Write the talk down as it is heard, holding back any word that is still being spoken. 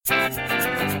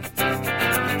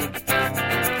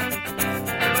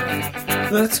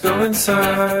Let's go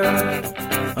inside,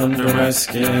 under my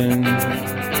skin.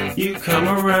 You come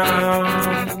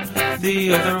around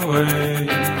the other way.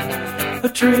 A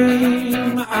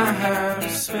dream I have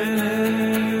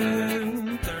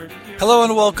spent 30 years. Hello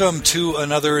and welcome to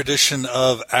another edition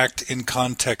of Act in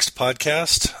Context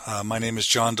podcast. My name is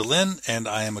John DeLynn, and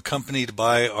I am accompanied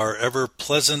by our ever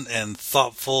pleasant and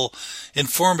thoughtful,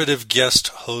 informative guest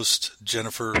host,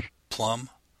 Jennifer Plum.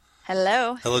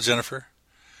 Hello. Hello, Jennifer.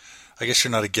 I guess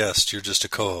you're not a guest; you're just a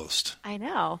co-host. I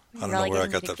know. I don't know where I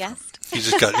got that guest? from. You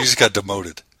just got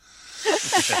demoted.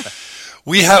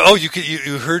 We have.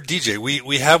 You heard DJ.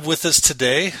 We have with us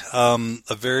today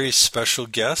a very special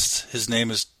guest. His name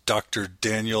is Dr.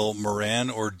 Daniel Moran,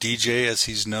 or DJ as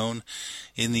he's known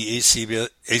in the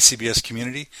ACBS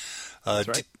community. That's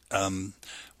right.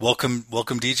 Welcome,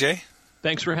 DJ.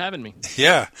 Thanks for having me.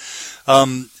 Yeah.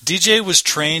 DJ was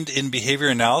trained in behavior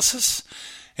analysis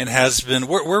and has been.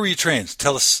 Where were you trained?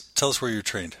 Tell us where you were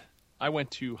trained. I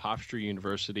went to Hofstra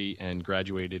University and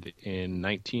graduated in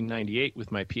 1998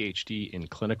 with my PhD in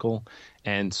clinical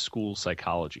and school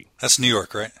psychology. That's New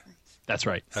York, right? That's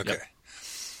right. Okay. Yep.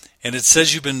 And it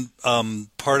says you've been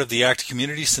part of the ACT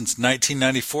community since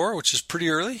 1994, which is pretty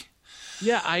early.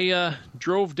 Yeah, I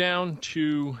drove down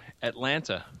to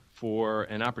Atlanta for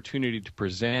an opportunity to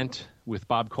present with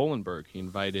Bob Kohlenberg. He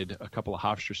invited a couple of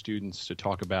Hofstra students to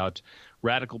talk about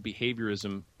radical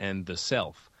behaviorism and the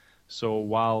self. So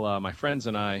while my friends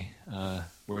and I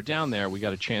were down there, we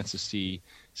got a chance to see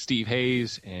Steve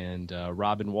Hayes and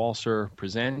Robin Walser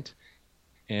present.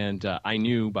 And I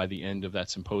knew by the end of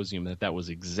that symposium that was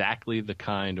exactly the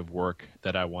kind of work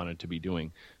that I wanted to be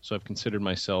doing. So I've considered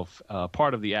myself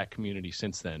part of the ACT community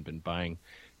since then, been buying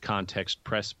Context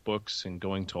Press books and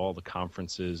going to all the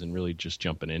conferences and really just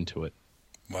jumping into it.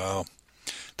 Wow.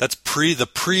 That's pre the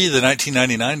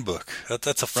 1999 book.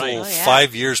 That's a full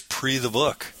 5 years pre the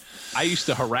book. I used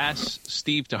to harass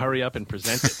Steve to hurry up and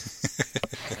present it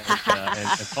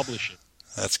and publish it.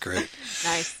 That's great.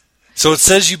 Nice. So it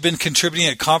says you've been contributing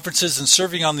at conferences and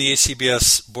serving on the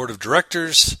ACBS Board of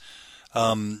Directors.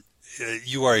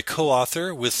 You are a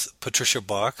co-author with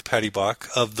Patty Bach,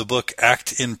 of the book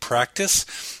Act in Practice,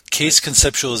 Case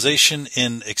Conceptualization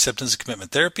in Acceptance and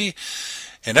Commitment Therapy,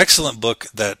 an excellent book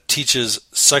that teaches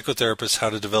psychotherapists how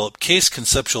to develop case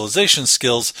conceptualization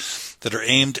skills that are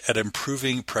aimed at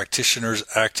improving practitioners'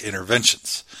 ACT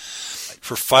interventions.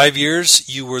 For 5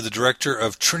 years, you were the director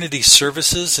of Trinity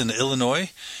Services in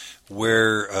Illinois,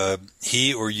 where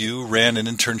he or you ran an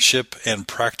internship and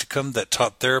practicum that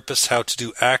taught therapists how to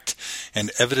do ACT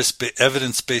and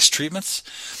evidence-based treatments.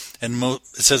 And it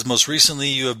says most recently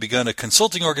you have begun a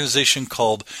consulting organization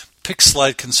called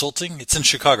Slide Consulting. It's in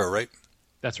Chicago, right?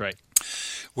 That's right.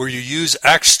 Where you use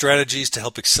ACT strategies to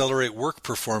help accelerate work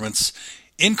performance,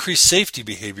 increase safety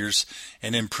behaviors,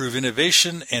 and improve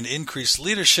innovation and increase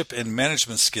leadership and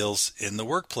management skills in the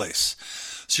workplace.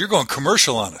 So you're going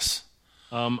commercial on us.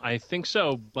 I think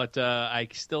so, but I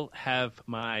still have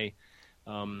my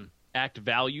ACT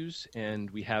values,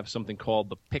 and we have something called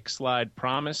the Slide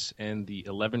Promise and the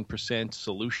 11%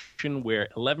 solution, where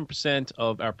 11%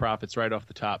 of our profits right off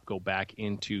the top go back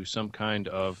into some kind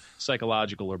of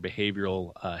psychological or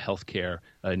behavioral healthcare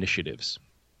initiatives.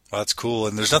 Well, that's cool,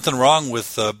 and there's nothing wrong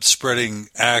with spreading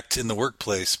ACT in the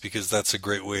workplace, because that's a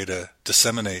great way to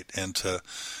disseminate and to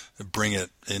bring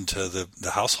it into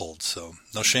the household. So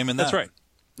no shame in that. That's right.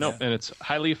 No, yeah. And it's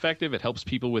highly effective. It helps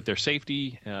people with their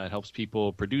safety. It helps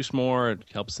people produce more. It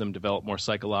helps them develop more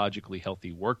psychologically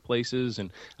healthy workplaces.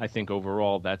 And I think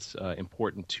overall that's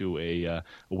important to a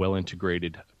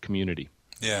well-integrated community.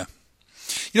 Yeah.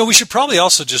 We should probably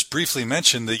also just briefly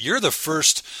mention that you're the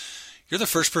first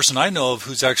person I know of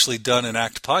who's actually done an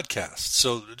ACT podcast.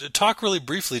 So talk really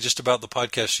briefly just about the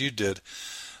podcast you did.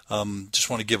 Just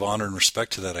want to give honor and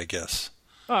respect to that, I guess.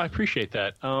 Oh, I appreciate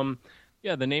that.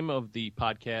 Yeah, the name of the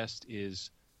podcast is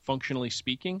Functionally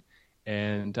Speaking,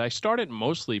 and I started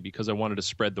mostly because I wanted to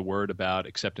spread the word about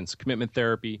acceptance commitment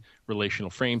therapy,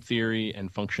 relational frame theory,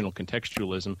 and functional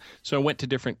contextualism. So I went to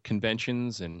different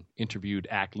conventions and interviewed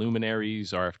ACT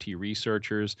luminaries, RFT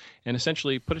researchers, and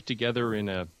essentially put it together in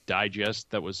a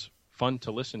digest that was fun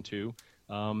to listen to.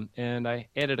 And I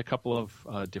added a couple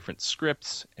of different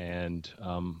scripts and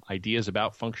ideas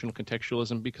about functional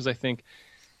contextualism, because I think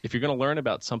if you're going to learn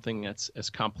about something that's as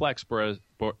complex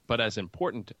but as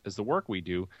important as the work we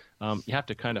do, you have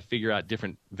to kind of figure out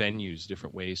different venues,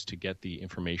 different ways to get the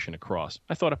information across.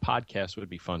 I thought a podcast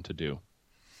would be fun to do.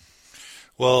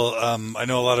 Well, I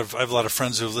know I have a lot of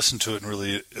friends who have listened to it and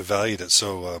really valued it.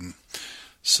 So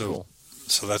Cool.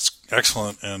 that's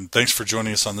excellent. And thanks for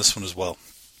joining us on this one as well.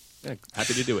 Yeah,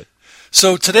 happy to do it.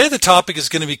 So today the topic is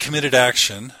going to be committed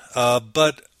action,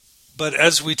 but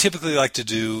as we typically like to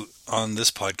do on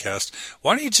this podcast,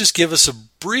 why don't you just give us a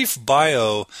brief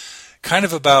bio, kind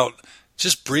of about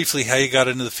just briefly how you got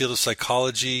into the field of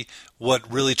psychology,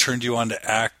 what really turned you on to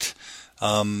ACT,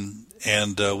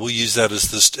 and we'll use that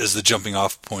as the jumping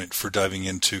off point for diving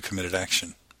into committed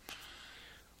action.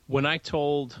 When I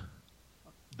told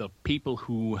the people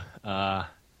who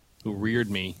reared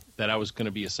me that I was going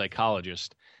to be a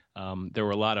psychologist, there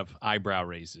were a lot of eyebrow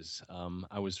raises.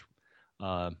 I was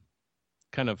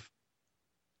kind of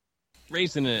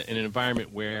raised in an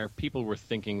environment where people were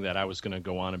thinking that I was going to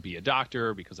go on and be a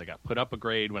doctor because I got put up a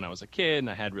grade when I was a kid and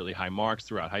I had really high marks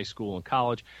throughout high school and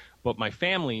college. But my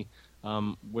family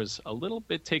was a little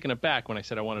bit taken aback when I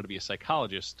said I wanted to be a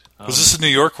psychologist. Was this in New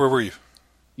York? Where were you?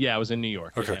 Yeah, I was in New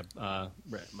York. Okay.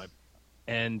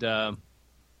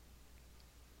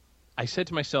 I said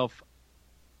to myself,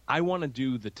 I want to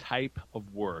do the type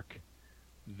of work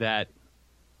that,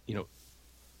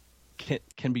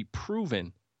 can be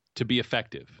proven to be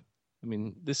effective. I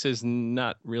mean, this is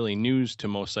not really news to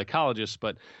most psychologists,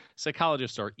 but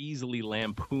psychologists are easily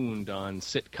lampooned on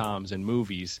sitcoms and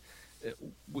movies.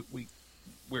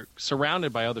 We're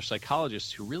surrounded by other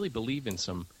psychologists who really believe in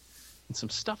some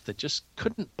stuff that just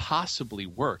couldn't possibly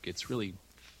work. It's really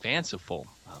fanciful.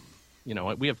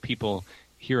 We have people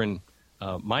here in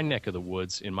my neck of the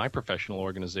woods in my professional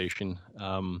organization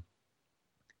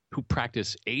who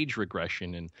practice age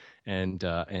regression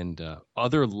and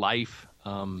other life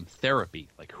therapy,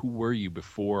 like who were you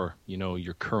before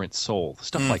your current soul,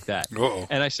 stuff like that. Uh-oh.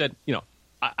 And I said,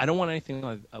 I don't want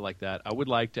anything like that. I would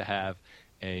like to have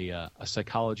a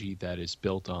psychology that is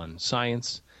built on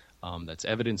science, that's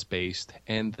evidence-based,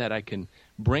 and that I can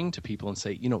bring to people and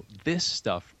say, this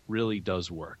stuff really does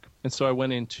work. And so I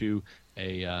went into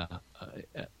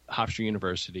Hofstra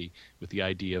University with the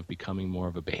idea of becoming more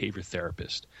of a behavior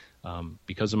therapist.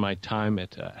 Because of my time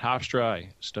at Hofstra, I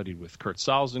studied with Kurt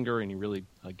Salzinger, and he really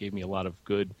gave me a lot of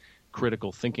good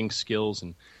critical thinking skills.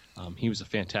 And he was a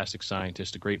fantastic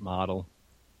scientist, a great model.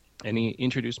 And he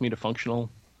introduced me to functional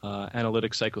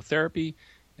analytic psychotherapy,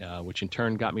 which in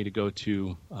turn got me to go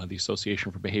to the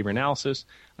Association for Behavior Analysis.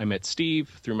 I met Steve,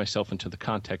 threw myself into the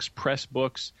Context Press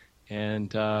books,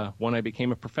 and when I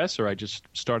became a professor, I just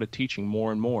started teaching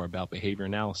more and more about behavior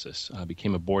analysis. I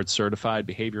became a board-certified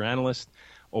behavior analyst,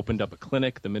 opened up a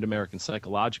clinic, the Mid-American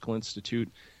Psychological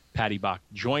Institute. Patty Bach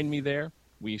joined me there.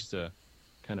 We used to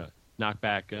kind of knock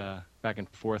back and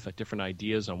forth at different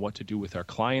ideas on what to do with our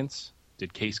clients,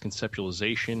 did case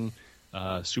conceptualization,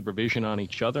 supervision on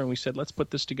each other, and we said, let's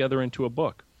put this together into a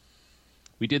book.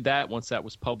 We did that. Once that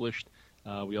was published,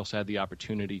 we also had the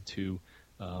opportunity to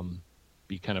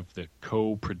be kind of the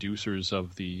co-producers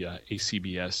of the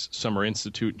ACBS Summer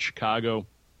Institute in Chicago.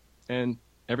 And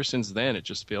ever since then, it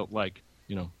just felt like,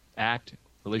 ACT,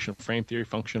 relational frame theory,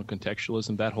 functional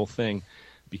contextualism, that whole thing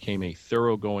became a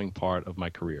thoroughgoing part of my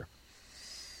career.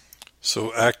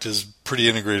 So ACT is pretty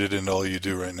integrated into all you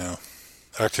do right now.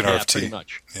 ACT and RFT. Pretty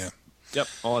much. Yeah. Yep,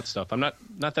 all that stuff. I'm not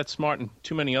that smart in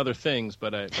too many other things,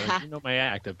 but I do know my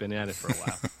ACT. I've been at it for a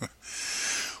while.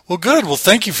 Well, good. Well,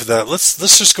 thank you for that. Let's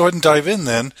just go ahead and dive in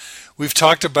then. We've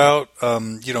talked about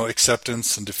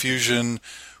acceptance and diffusion.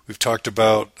 We've talked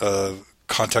about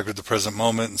contact with the present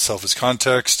moment and self as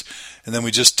context, and then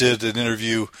we just did an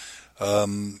interview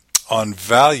on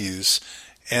values.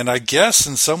 And I guess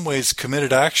in some ways,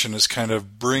 committed action is kind of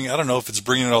I don't know if it's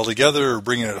bringing it all together or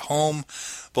bringing it home,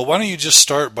 but why don't you just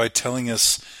start by telling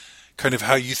us kind of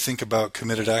how you think about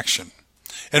committed action?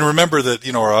 And remember that,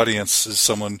 our audience is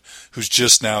someone who's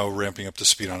just now ramping up to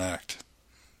speed on ACT.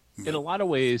 In a lot of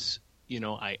ways,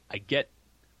 I get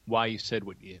why you said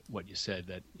what you said,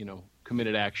 that,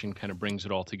 committed action kind of brings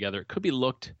it all together. It could be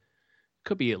looked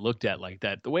at like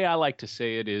that. The way I like to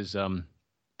say it is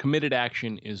committed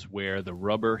action is where the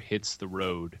rubber hits the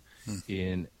road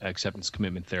in acceptance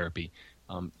commitment therapy.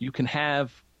 You can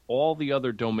have all the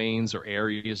other domains or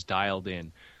areas dialed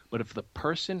in, but if the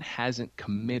person hasn't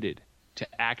committed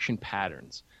to action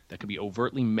patterns that can be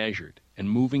overtly measured and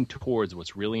moving towards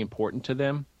what's really important to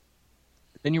them,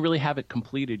 then you really haven't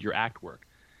completed your ACT work.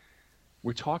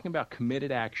 We're talking about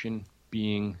committed action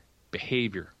being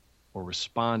behavior or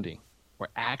responding or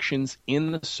actions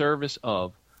in the service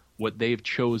of what they've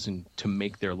chosen to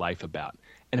make their life about.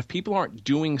 And if people aren't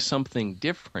doing something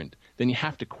different, then you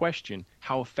have to question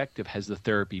how effective has the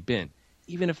therapy been.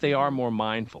 Even if they are more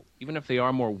mindful, even if they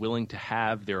are more willing to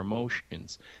have their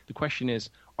emotions, the question is,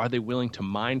 are they willing to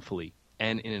mindfully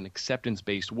and in an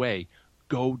acceptance-based way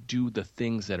go do the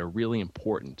things that are really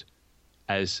important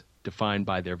as defined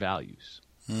by their values?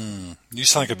 You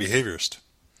sound like a behaviorist.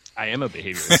 I am a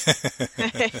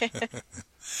behaviorist.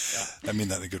 I mean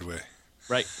that in a good way.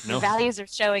 Right. No. Your values are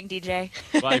showing, DJ.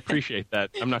 Well, I appreciate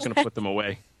that. I'm not going to put them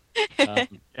away. Yeah,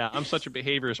 I'm such a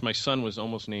behaviorist. My son was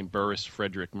almost named Burris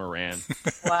Frederick Moran.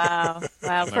 Wow.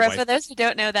 For those who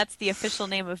don't know, that's the official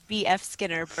name of B.F.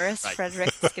 Skinner, Burris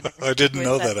Frederick Skinner. I didn't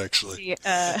know that, actually.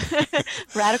 The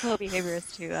radical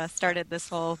behaviorist who started this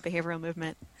whole behavioral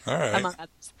movement, All right. among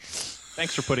others.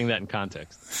 Thanks for putting that in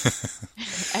context.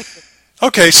 Excellent.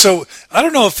 Okay, so I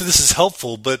don't know if this is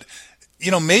helpful, but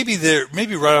maybe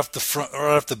right off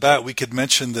the bat, we could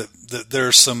mention that there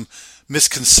are some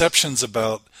misconceptions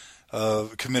about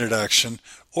committed action,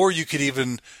 or you could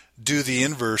even do the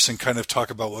inverse and kind of talk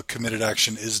about what committed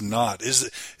action is not. Is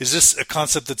this a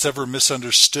concept that's ever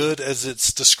misunderstood as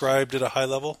it's described at a high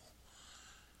level,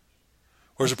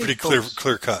 or is it pretty clear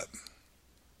cut?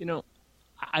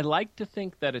 I like to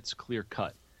think that it's clear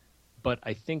cut, but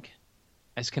I think,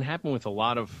 as can happen with a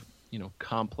lot of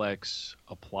complex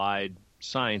applied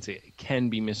science, it can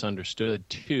be misunderstood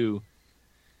too.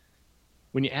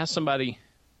 When you ask somebody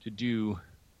to do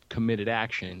committed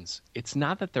actions, it's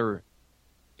not that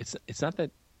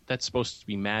that's supposed to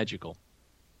be magical.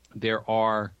 There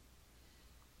are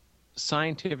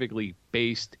scientifically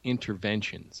based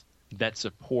interventions that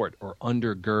support or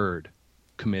undergird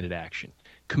committed action.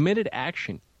 Committed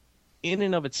action in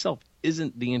and of itself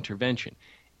isn't the intervention.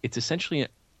 It's essentially,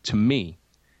 to me,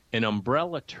 an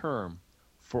umbrella term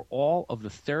for all of the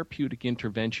therapeutic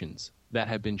interventions that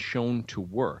have been shown to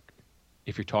work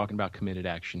if you're talking about committed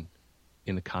action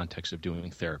in the context of doing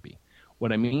therapy.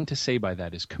 What I mean to say by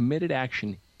that is committed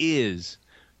action is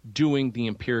doing the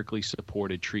empirically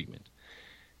supported treatment.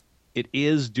 It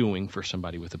is doing, for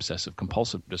somebody with obsessive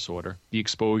compulsive disorder, the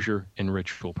exposure and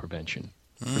ritual prevention.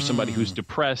 For somebody who's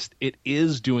depressed, it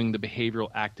is doing the behavioral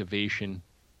activation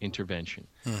intervention.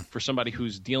 For somebody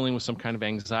who's dealing with some kind of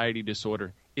anxiety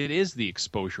disorder, it is the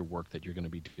exposure work that you're going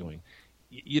to be doing.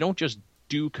 You don't just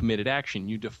do committed action.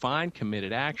 You define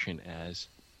committed action as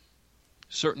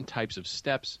certain types of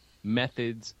steps,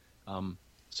 methods, some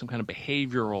kind of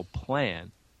behavioral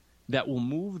plan that will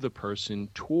move the person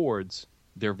towards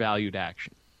their valued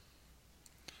action.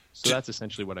 So that's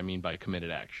essentially what I mean by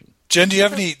committed action. Jen, do you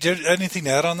have anything to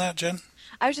add on that, Jen?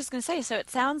 I was just going to say, so it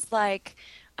sounds like,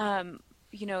 in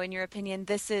your opinion,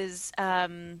 this is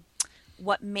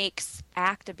what makes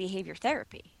ACT a behavior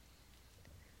therapy.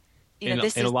 In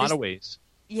a lot of ways.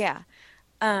 Yeah.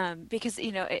 Because,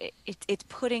 it's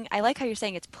putting, I like how you're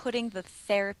saying it's putting the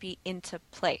therapy into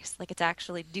place. Like it's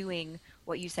actually doing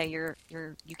what you say you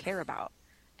care about.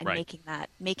 And right.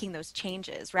 making those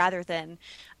changes rather than,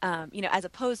 as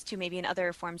opposed to maybe in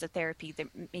other forms of therapy,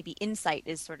 maybe insight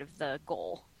is sort of the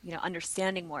goal,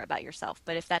 understanding more about yourself.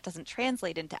 But if that doesn't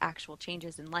translate into actual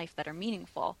changes in life that are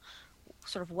meaningful,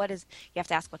 sort of you have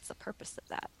to ask what's the purpose of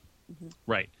that? Mm-hmm.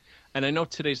 Right. And I know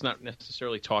today's not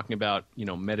necessarily talking about,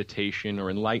 meditation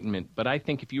or enlightenment, but I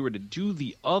think if you were to do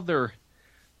the other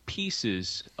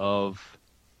pieces of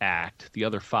ACT, the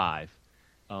other 5,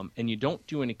 and you don't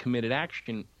do any committed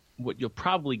action, what you'll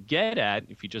probably get at,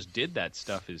 if you just did that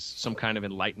stuff, is some kind of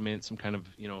enlightenment, some kind of,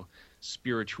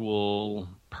 spiritual,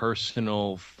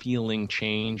 personal feeling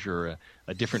change or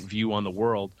a different view on the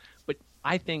world. But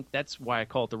I think that's why I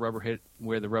call it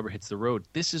where the rubber hits the road.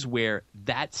 This is where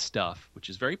that stuff, which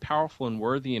is very powerful and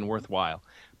worthy and worthwhile,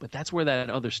 but that's where that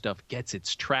other stuff gets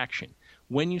its traction.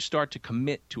 When you start to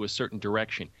commit to a certain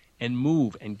direction and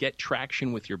move and get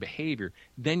traction with your behavior,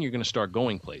 then you're going to start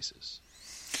going places.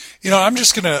 I'm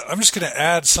just gonna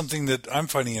add something that I'm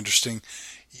finding interesting.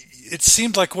 It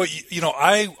seemed like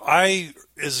I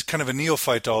as kind of a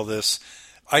neophyte to all this,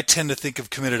 I tend to think of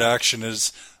committed action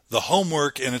as the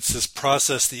homework, and it's this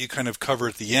process that you kind of cover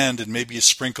at the end, and maybe you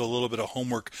sprinkle a little bit of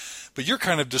homework. But you're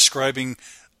kind of describing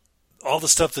all the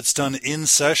stuff that's done in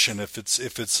session. If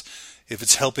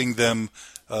it's helping them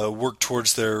work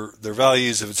towards their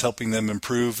values, if it's helping them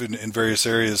improve in various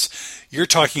areas, you're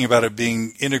talking about it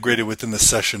being integrated within the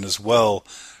session as well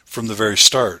from the very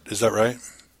start. Is that right?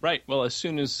 Right. Well, as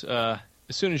soon as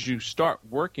you start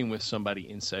working with somebody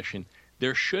in session,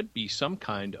 there should be some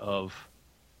kind of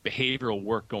behavioral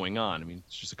work going on. I mean,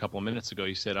 it's just a couple of minutes ago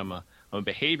you said I'm a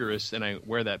behaviorist and I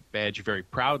wear that badge very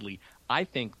proudly. I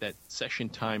think that session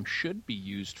time should be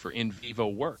used for in vivo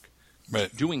work.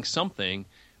 Right. Doing something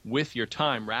with your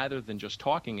time rather than just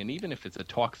talking. And even if it's a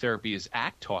talk therapy is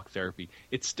ACT talk therapy,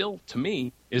 it still, to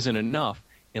me, isn't enough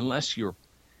unless you're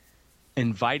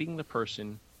inviting the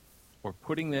person or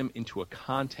putting them into a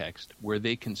context where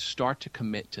they can start to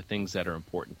commit to things that are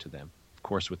important to them, of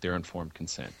course, with their informed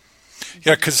consent.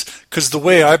 Yeah, because the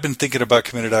way I've been thinking about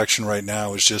committed action right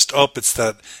now is just, it's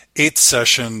that 8th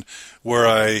session where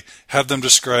I have them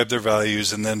describe their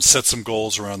values and then set some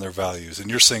goals around their values. And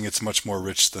you're saying it's much more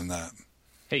rich than that.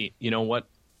 Hey, you know what?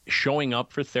 Showing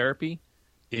up for therapy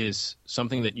is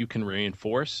something that you can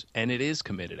reinforce, and it is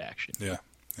committed action. Yeah.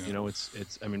 You know,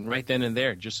 it's I mean, right then and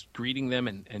there, just greeting them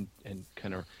and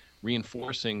kind of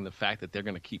reinforcing the fact that they're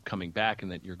going to keep coming back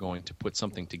and that you're going to put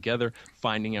something together,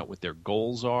 finding out what their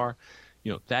goals are.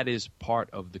 You know, that is part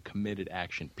of the committed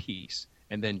action piece.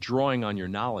 And then drawing on your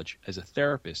knowledge as a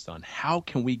therapist on how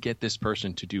can we get this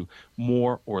person to do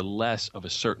more or less of a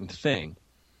certain thing.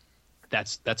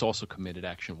 That's also committed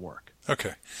action work.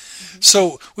 Okay.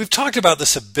 So we've talked about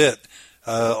this a bit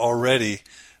already,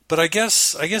 but I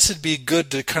guess it'd be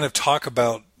good to kind of talk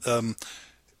about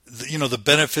the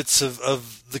benefits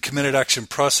of the committed action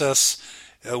process.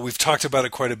 We've talked about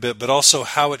it quite a bit, but also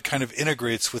how it kind of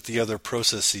integrates with the other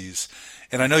processes.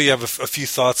 And I know you have a few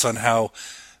thoughts on how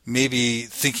maybe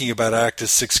thinking about ACT as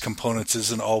 6 components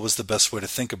isn't always the best way to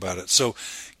think about it. So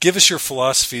give us your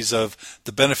philosophies of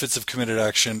the benefits of committed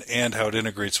action and how it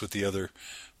integrates with the other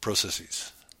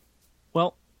processes.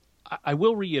 Well, I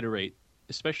will reiterate,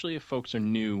 especially if folks are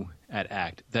new at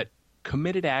ACT, that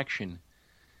committed action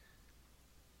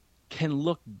can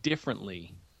look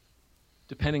differently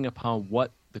depending upon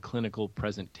what the clinical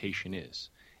presentation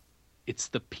is. It's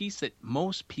the piece that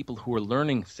most people who are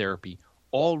learning therapy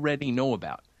already know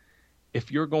about. If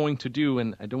you're going to do,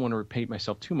 and I don't want to repeat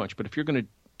myself too much, but if you're going to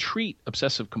treat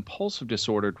obsessive compulsive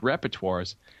disordered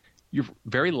repertoires, you're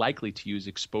very likely to use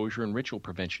exposure and ritual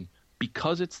prevention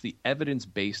because it's the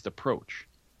evidence-based approach,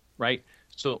 right?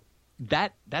 So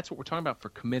that's what we're talking about for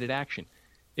committed action.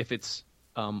 If it's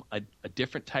a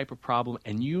different type of problem,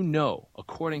 and you know,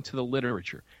 according to the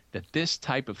literature, that this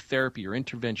type of therapy or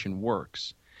intervention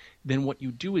works, then what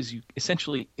you do is you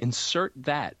essentially insert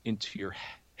that into your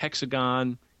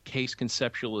hexagon case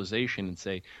conceptualization and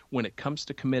say, when it comes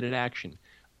to committed action,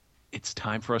 it's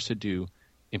time for us to do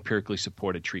empirically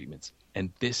supported treatments.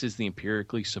 And this is the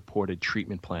empirically supported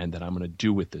treatment plan that I'm going to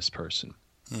do with this person.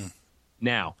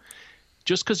 Now,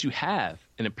 just because you have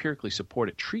an empirically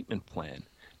supported treatment plan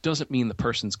doesn't mean the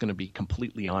person's going to be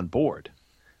completely on board.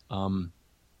 A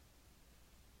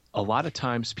lot of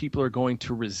times people are going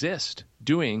to resist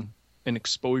doing an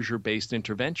exposure-based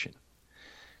intervention.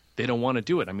 They don't want to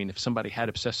do it. I mean, if somebody had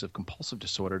obsessive compulsive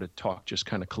disorder, to talk just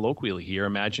kind of colloquially here,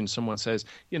 imagine someone says,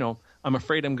 I'm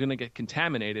afraid I'm going to get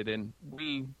contaminated, and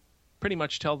we pretty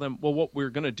much tell them, well, what we're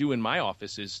going to do in my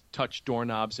office is touch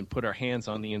doorknobs and put our hands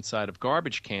on the inside of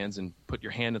garbage cans and put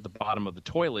your hand at the bottom of the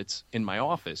toilets in my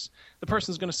office. The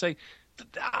person's going to say,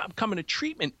 I'm coming to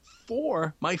treatment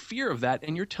for my fear of that,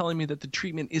 and you're telling me that the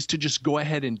treatment is to just go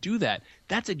ahead and do that.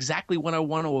 That's exactly what I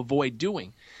want to avoid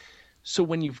doing. So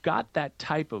when you've got that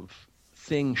type of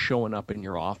thing showing up in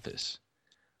your office,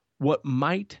 what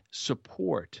might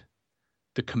support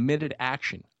the committed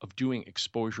action of doing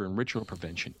exposure and ritual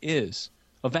prevention is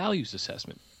a values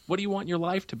assessment. What do you want your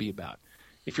life to be about?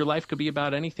 If your life could be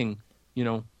about anything,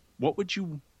 what would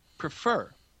you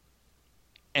prefer?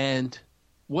 And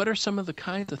what are some of the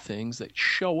kinds of things that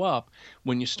show up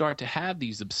when you start to have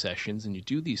these obsessions and you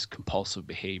do these compulsive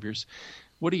behaviors?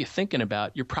 What are you thinking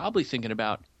about? You're probably thinking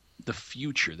about the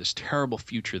future, this terrible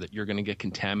future that you're going to get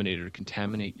contaminated or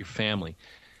contaminate your family.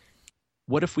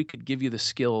 What if we could give you the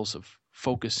skills of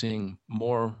focusing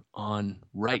more on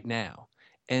right now?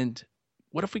 And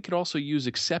what if we could also use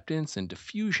acceptance and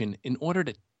diffusion in order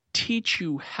to teach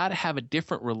you how to have a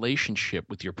different relationship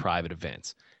with your private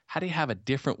events? How do you have a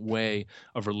different way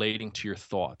of relating to your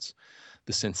thoughts,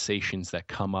 the sensations that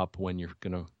come up when you're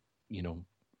going to,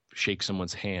 shake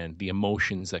someone's hand, the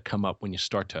emotions that come up when you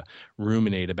start to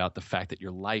ruminate about the fact that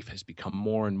your life has become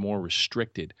more and more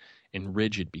restricted and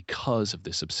rigid because of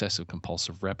this obsessive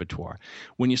compulsive repertoire.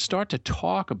 When you start to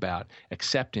talk about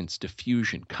acceptance,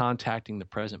 diffusion, contacting the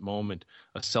present moment,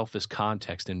 a self as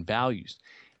context, and values,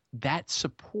 that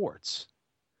supports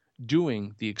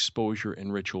doing the exposure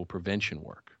and ritual prevention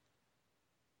work.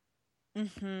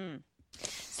 Mm-hmm.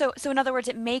 So in other words,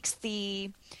 it makes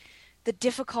the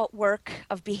difficult work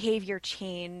of behavior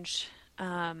change,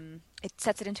 it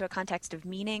sets it into a context of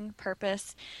meaning,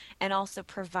 purpose, and also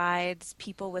provides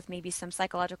people with maybe some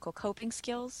psychological coping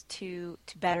skills to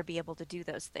better be able to do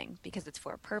those things because it's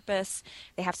for a purpose.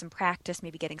 They have some practice,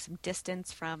 maybe getting some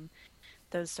distance from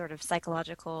those sort of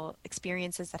psychological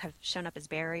experiences that have shown up as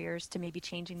barriers to maybe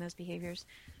changing those behaviors.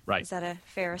 Right. Is that a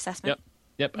fair assessment?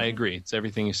 Yep, I agree. It's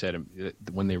everything you said.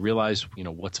 When they realize,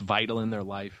 what's vital in their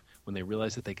life, when they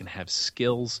realize that they can have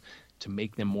skills to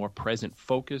make them more present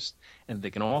focused, and they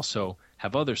can also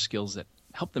have other skills that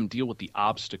help them deal with the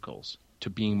obstacles to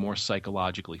being more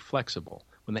psychologically flexible.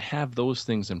 When they have those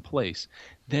things in place,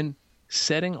 then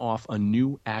setting off a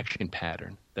new action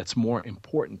pattern that's more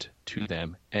important to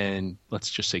them and, let's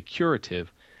just say,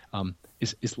 curative,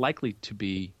 is likely to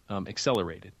be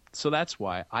accelerated. So that's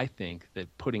why I think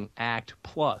that putting ACT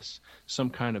plus some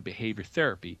kind of behavior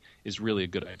therapy is really a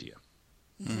good idea.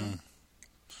 Mm.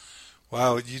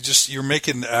 Wow, you're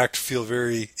making ACT feel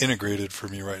very integrated for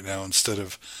me right now instead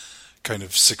of kind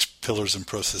of 6 pillars and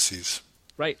processes.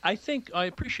 Right. I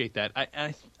appreciate that.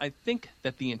 I think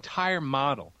that the entire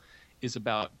model is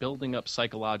about building up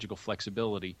psychological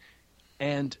flexibility.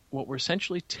 And what we're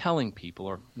essentially telling people,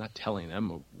 or not telling them,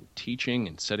 we're teaching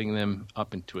and setting them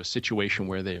up into a situation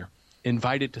where they're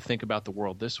invited to think about the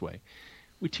world this way.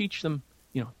 We teach them,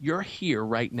 you're here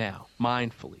right now,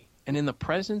 mindfully. And in the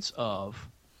presence of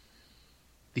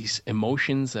these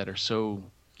emotions that are so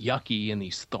yucky and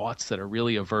these thoughts that are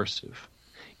really aversive,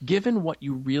 given what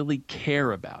you really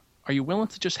care about, are you willing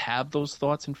to just have those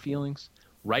thoughts and feelings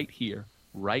right here,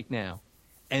 right now?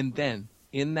 And then,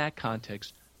 in that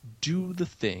context, do the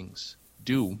things,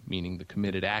 meaning the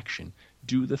committed action,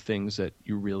 do the things that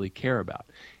you really care about.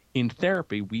 In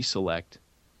therapy, we select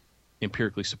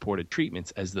empirically supported treatments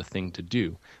as the thing to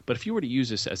do. But if you were to use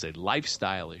this as a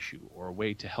lifestyle issue or a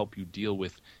way to help you deal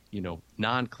with,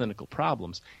 non-clinical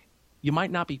problems, you might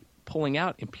not be pulling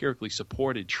out empirically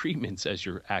supported treatments as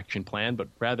your action plan, but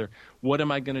rather, what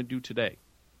am I going to do today?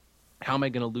 How am I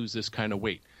going to lose this kind of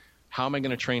weight? How am I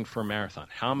going to train for a marathon?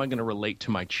 How am I going to relate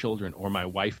to my children or my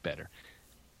wife better?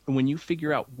 And when you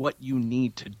figure out what you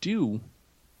need to do,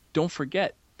 don't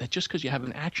forget that just because you have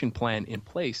an action plan in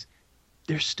place,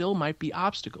 there still might be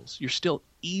obstacles. You're still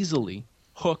easily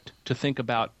hooked to think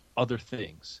about other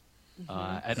things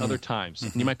at other times.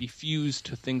 And you might be fused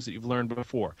to things that you've learned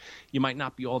before. You might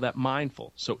not be all that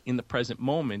mindful. So in the present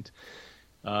moment,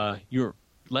 you're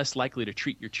less likely to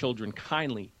treat your children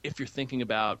kindly if you're thinking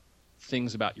about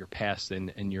things about your past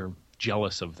and you're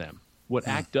jealous of them. What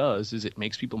ACT does is it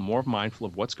makes people more mindful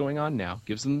of what's going on now,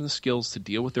 gives them the skills to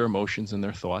deal with their emotions and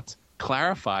their thoughts,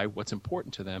 clarify what's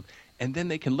important to them, and then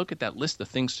they can look at that list of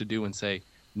things to do and say,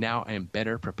 now I am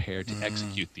better prepared to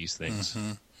execute these things.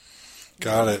 Mm-hmm.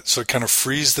 Got it. So it kind of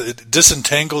it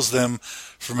disentangles them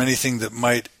from anything that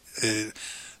might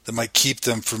keep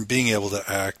them from being able to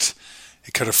act.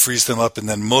 It kind of frees them up and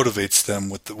then motivates them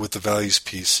with the values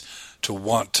piece to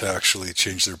want to actually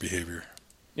change their behavior.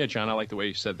 Yeah, John, I like the way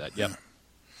you said that. Yep.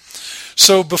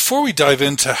 So before we dive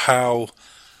into how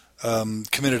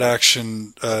committed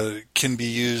action can be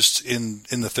used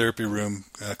in the therapy room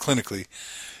clinically,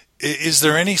 is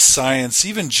there any science,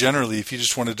 even generally, if you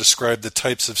just want to describe the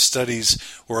types of studies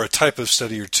or a type of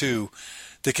study or two,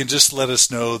 that can just let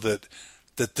us know that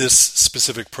this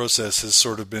specific process has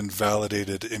sort of been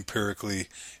validated empirically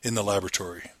in the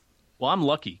laboratory? Well, I'm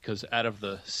lucky because out of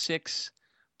the 6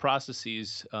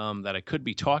 processes that I could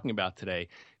be talking about today,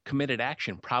 committed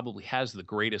action probably has the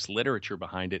greatest literature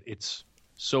behind it. It's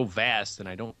so vast, and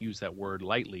I don't use that word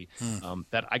lightly,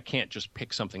 that I can't just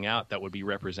pick something out that would be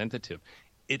representative.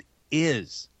 It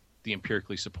is the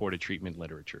empirically supported treatment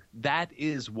literature. That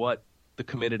is what the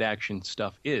committed action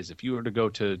stuff is. If you were to go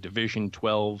to Division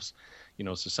 12's,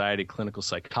 Society of Clinical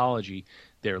Psychology,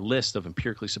 their list of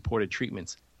empirically supported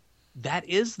treatments, that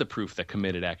is the proof that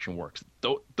committed action works.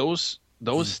 Those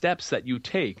steps that you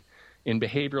take in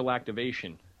behavioral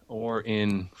activation or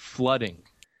in flooding,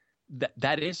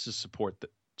 that is to support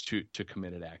to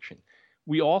committed action.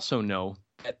 We also know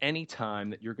that any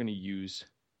time that you're going to use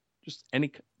just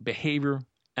any behavior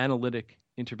analytic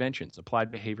interventions,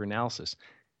 applied behavior analysis,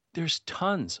 there's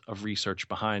tons of research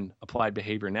behind applied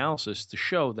behavior analysis to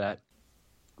show that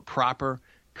proper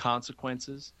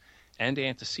consequences and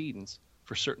antecedents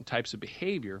for certain types of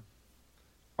behavior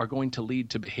are going to lead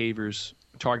to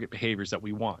target behaviors that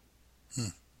we want.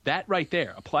 That right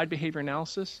there, applied behavior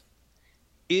analysis,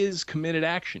 is committed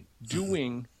action,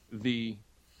 doing the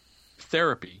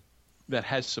therapy that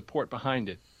has support behind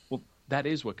it. Well, that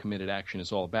is what committed action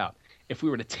is all about. If we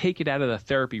were to take it out of the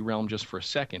therapy realm just for a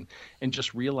second and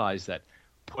just realize that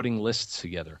putting lists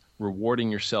together,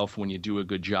 rewarding yourself when you do a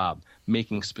good job,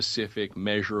 making specific,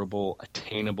 measurable,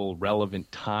 attainable,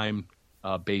 relevant,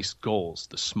 time-based goals,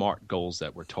 the SMART goals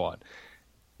that we're taught,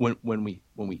 when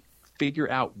we figure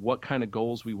out what kind of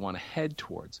goals we want to head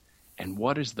towards and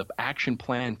what is the action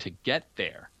plan to get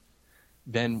there,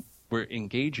 then we're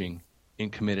engaging in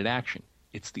committed action.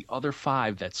 It's the other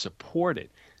 5 that support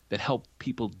it, that help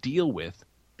people deal with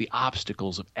the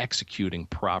obstacles of executing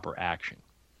proper action.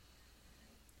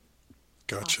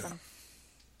 Gotcha. Awesome.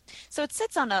 So it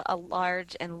sits on a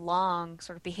large and long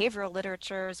sort of behavioral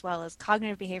literature as well as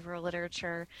cognitive behavioral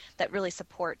literature that really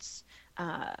supports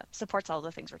all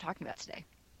the things we're talking about today.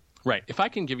 Right. If I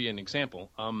can give you an example,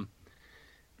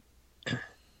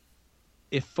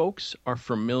 if folks are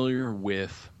familiar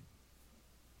with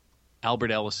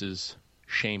Albert Ellis's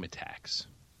shame attacks.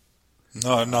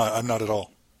 No, I'm not at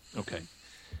all. Okay.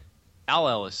 Al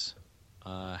Ellis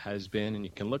has been, and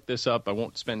you can look this up, I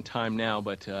won't spend time now,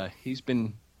 but he's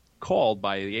been called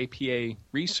by the APA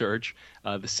research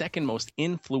the second most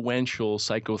influential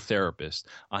psychotherapist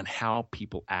on how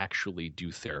people actually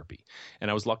do therapy. And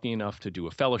I was lucky enough to do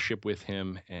a fellowship with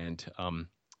him, and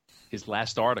his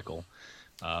last article,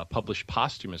 published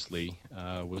posthumously,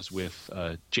 was with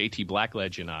J.T.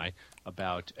 Blackledge and I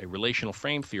about a relational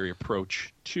frame theory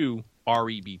approach to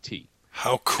REBT.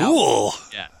 How cool!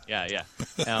 Yeah.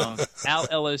 Al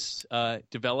Ellis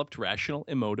developed rational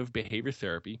emotive behavior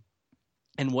therapy.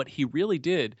 And what he really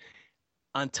did,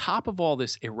 on top of all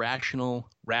this irrational,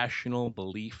 rational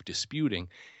belief disputing,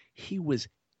 he was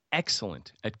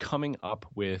excellent at coming up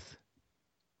with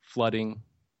flooding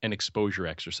and exposure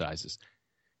exercises.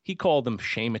 He called them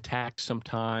shame attacks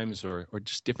sometimes, or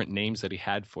just different names that he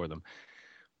had for them.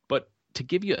 But to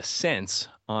give you a sense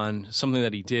on something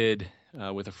that he did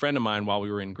with a friend of mine while we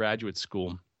were in graduate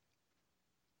school,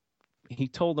 he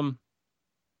told them,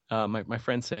 my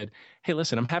friend said, hey,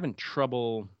 listen, I'm having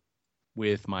trouble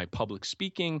with my public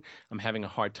speaking. I'm having a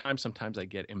hard time. Sometimes I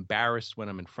get embarrassed when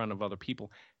I'm in front of other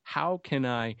people. How can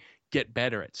I get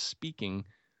better at speaking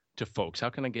to folks? How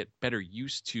can I get better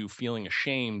used to feeling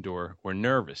ashamed or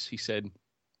nervous? He said,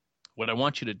 what I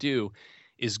want you to do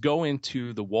is go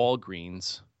into the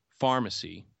Walgreens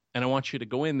pharmacy, and I want you to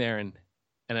go in there and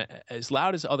as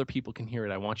loud as other people can hear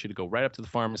it, I want you to go right up to the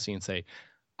pharmacy and say,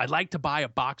 I'd like to buy a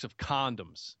box of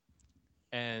condoms.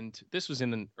 And this was in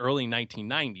the early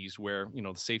 1990s where,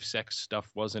 the safe sex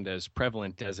stuff wasn't as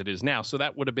prevalent as it is now. So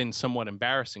that would have been somewhat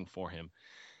embarrassing for him.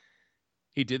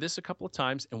 He did this a couple of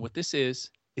times. And what this is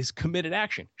committed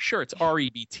action. Sure, it's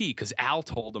REBT because Al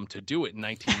told him to do it in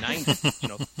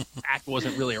 1990. ACT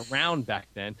wasn't really around back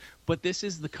then. But this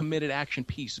is the committed action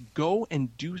piece. Go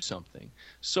and do something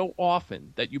so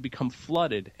often that you become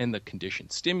flooded, and the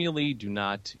conditioned stimuli do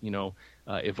not,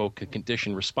 evoke a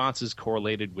conditioned responses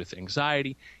correlated with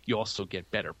anxiety. You also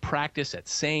get better practice at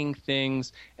saying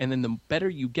things. And then the better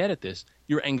you get at this,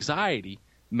 your anxiety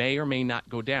may or may not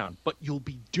go down. But you'll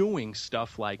be doing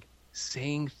stuff like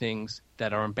saying things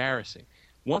that are embarrassing.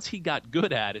 Once he got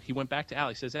good at it, he went back to Al.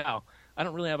 He says, Al, I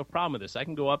don't really have a problem with this. I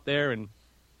can go up there and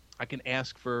I can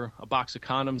ask for a box of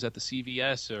condoms at the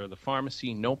CVS or the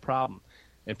pharmacy, no problem.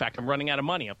 In fact, I'm running out of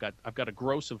money. I've got a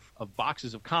gross of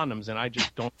boxes of condoms, and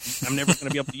I'm never going to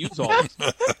be able to use all this.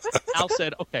 Al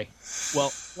said, okay,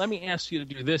 well, let me ask you to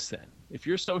do this then. If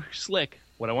you're so slick,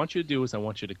 what I want you to do is I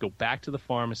want you to go back to the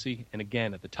pharmacy and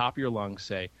again, at the top of your lungs,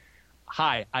 say,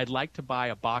 hi, I'd like to buy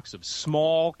a box of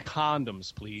small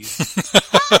condoms, please.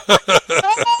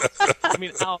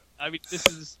 Al, this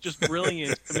is just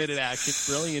brilliant committed action,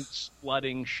 brilliant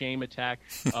flooding, shame attack.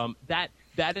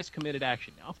 That is committed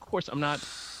action. Now, of course, I'm not,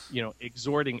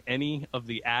 exhorting any of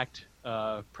the ACT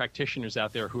practitioners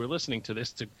out there who are listening to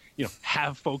this to,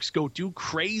 have folks go do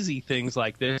crazy things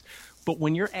like this. But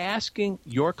when you're asking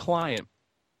your client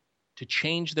to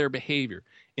change their behavior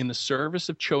in the service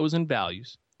of chosen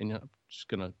values, and I'm just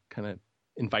going to kind of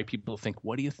invite people to think,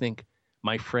 what do you think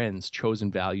my friend's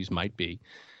chosen values might be?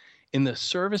 In the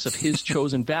service of his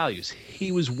chosen values,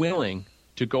 he was willing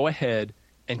to go ahead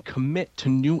and commit to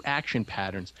new action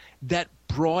patterns that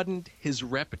broadened his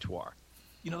repertoire.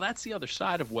 That's the other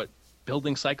side of what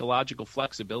building psychological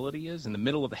flexibility is. In the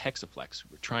middle of the hexaflex,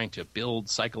 we're trying to build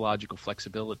psychological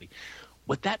flexibility.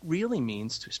 What that really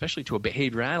means, especially to a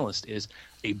behavior analyst, is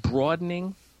a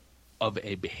broadening of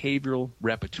a behavioral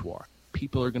repertoire.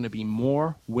 People are going to be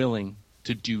more willing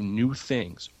to do new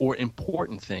things or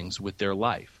important things with their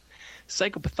life.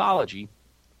 Psychopathology,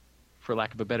 for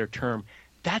lack of a better term,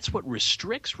 that's what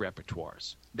restricts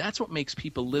repertoires. That's what makes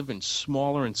people live in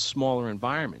smaller and smaller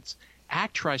environments.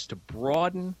 ACT tries to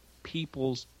broaden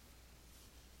people's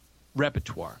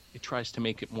repertoire. It tries to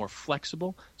make it more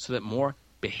flexible so that more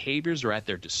behaviors are at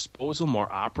their disposal, more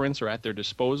operants are at their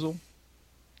disposal.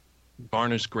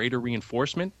 Garners greater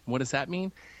reinforcement. What does that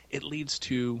mean? It leads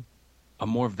to a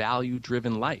more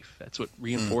value-driven life. That's what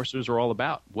reinforcers are all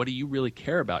about. What do you really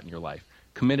care about in your life?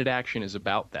 Committed action is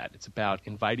about that. It's about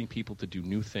inviting people to do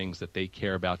new things that they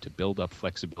care about to build up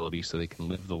flexibility so they can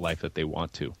live the life that they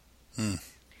want to.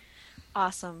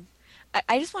 Awesome.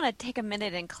 I just want to take a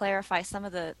minute and clarify some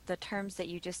of the terms that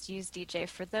you just used, DJ,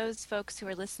 for those folks who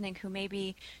are listening who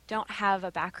maybe don't have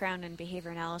a background in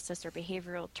behavior analysis or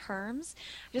behavioral terms.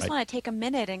 I just Right. want to take a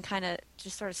minute and kind of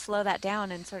just sort of slow that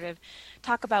down and sort of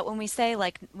talk about when we say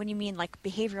like when you mean like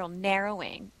behavioral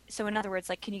narrowing. So in other words,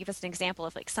 like can you give us an example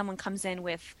of like someone comes in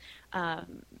with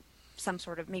some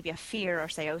sort of maybe a fear or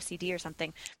say OCD or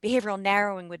something. Behavioral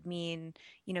narrowing would mean,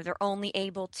 they're only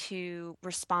able to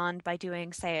respond by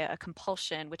doing, say, a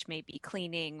compulsion, which may be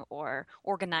cleaning or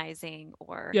organizing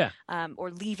Yeah.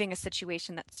 or leaving a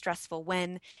situation that's stressful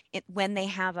when they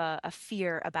have a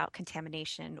fear about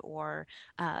contamination or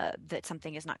that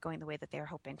something is not going the way that they're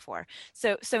hoping for.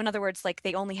 So in other words, like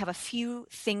they only have a few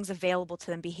things available to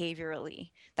them behaviorally.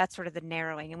 That's sort of the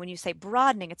narrowing. And when you say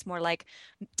broadening, it's more like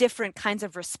different kinds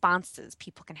of responses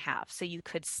people can have. So you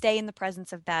could stay in the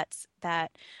presence of that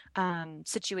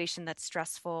situation that's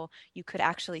stressful. You could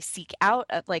actually seek out,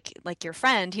 like your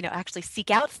friend, actually seek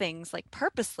out things like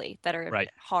purposely that are Right.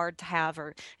 hard to have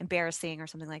or embarrassing or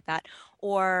something like that,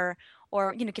 or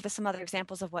give us some other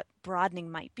examples of what broadening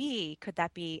might be. Could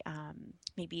that be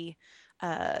maybe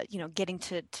getting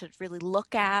to really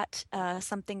look at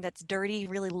something that's dirty,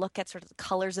 really look at sort of the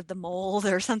colors of the mold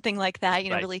or something like that,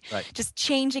 Right. really Right. just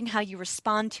changing how you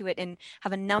respond to it and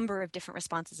have a number of different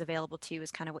responses available to you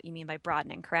is kind of what you mean by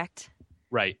broadening, correct?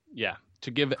 Right. Yeah.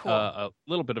 To give Cool. a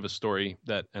little bit of a story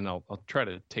and I'll try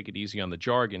to take it easy on the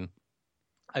jargon.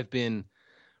 I've been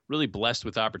really blessed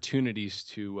with opportunities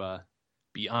to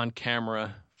be on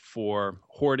camera for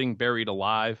Hoarding Buried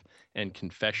Alive and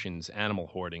Confessions Animal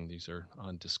Hoarding. These are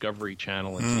on Discovery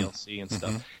Channel and TLC and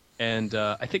stuff. And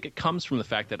I think it comes from the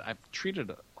fact that I've treated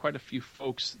quite a few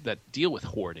folks that deal with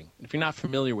hoarding. And if you're not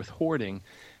familiar with hoarding,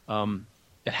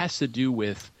 it has to do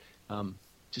with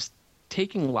just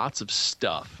taking lots of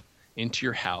stuff into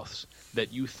your house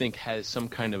that you think has some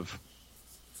kind of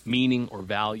meaning or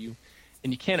value,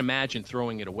 and you can't imagine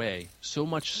throwing it away, so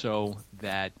much so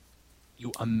that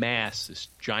you amass this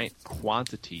giant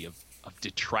quantity of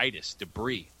detritus,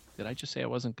 debris. Did I just say I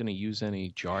wasn't going to use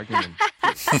any jargon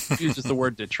and uses the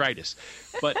word detritus?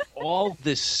 But all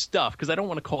this stuff, because I don't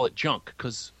want to call it junk,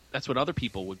 because that's what other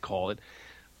people would call it.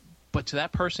 But to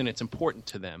that person, it's important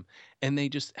to them. And they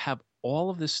just have all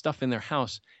of this stuff in their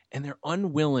house, and they're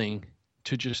unwilling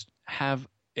to just have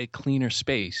a cleaner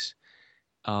space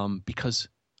because,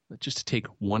 just to take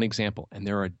one example, and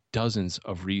there are dozens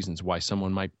of reasons why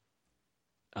someone might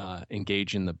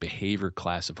engage in the behavior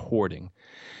class of hoarding.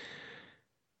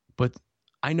 But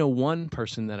I know one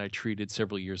person that I treated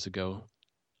several years ago.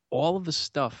 All of the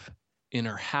stuff in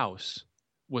her house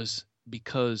was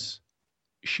because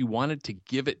she wanted to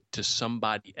give it to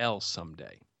somebody else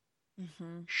someday.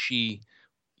 Mm-hmm. She,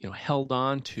 held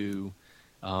on to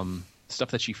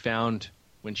stuff that she found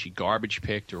when she garbage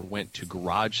picked or went to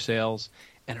garage sales,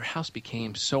 and her house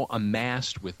became so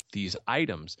amassed with these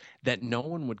items that no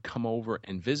one would come over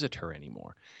and visit her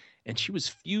anymore. And she was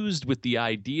fused with the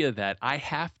idea that I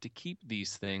have to keep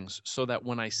these things so that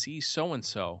when I see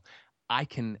so-and-so, I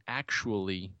can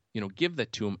actually, give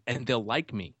that to them and they'll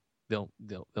like me. They'll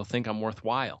think I'm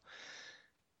worthwhile.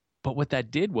 But what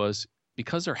that did was,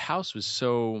 because her house was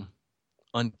so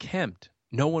unkempt,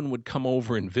 no one would come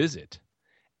over and visit.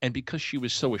 And because she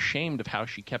was so ashamed of how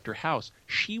she kept her house,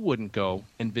 she wouldn't go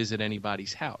and visit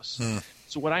anybody's house.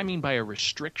 So what I mean by a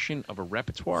restriction of a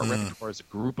repertoire is a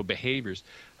group of behaviors,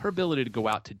 her ability to go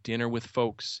out to dinner with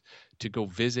folks, to go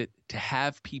visit, to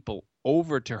have people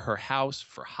over to her house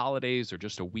for holidays or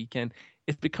just a weekend,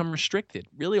 it's become restricted.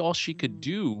 Really all she could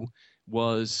do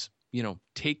was,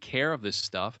 take care of this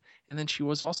stuff. And then she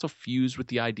was also fused with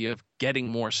the idea of getting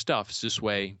more stuff. So this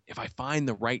way, if I find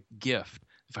the right gift,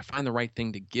 if I find the right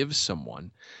thing to give someone,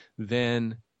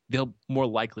 then they'll more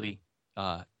likely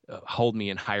hold me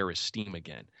in higher esteem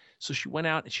again. So she went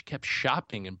out and she kept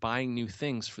shopping and buying new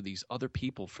things for these other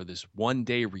people for this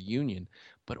one-day reunion.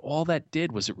 But all that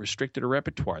did was it restricted her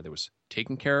repertoire. There was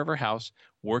taking care of her house,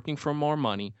 working for more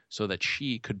money so that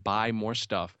she could buy more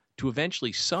stuff to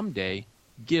eventually someday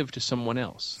give to someone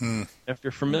else. If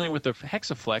you're familiar with the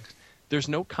hexaflex, there's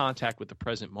no contact with the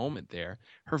present moment there.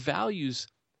 Her values,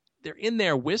 they're in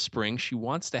there whispering she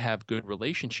wants to have good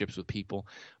relationships with people,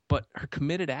 but her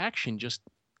committed action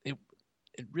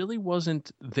it really wasn't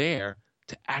there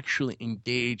to actually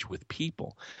engage with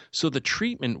people. So the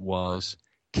treatment was,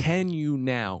 can you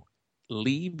now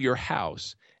leave your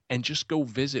house and just go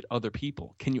visit other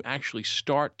people? Can you actually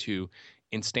start to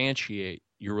instantiate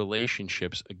your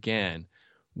relationships again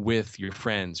with your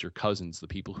friends, your cousins, the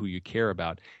people who you care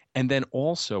about? And then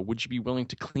also, would you be willing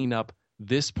to clean up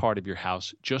this part of your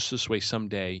house just this way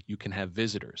someday you can have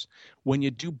visitors. When you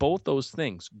do both those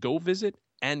things, go visit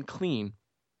and clean,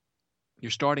 you're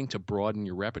starting to broaden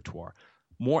your repertoire.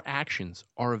 More actions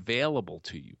are available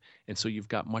to you. And so you've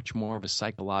got much more of a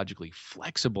psychologically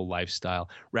flexible lifestyle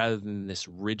rather than this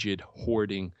rigid,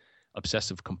 hoarding,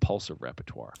 obsessive compulsive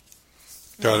repertoire.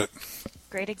 Got it.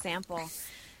 Great example.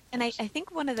 And I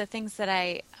think one of the things that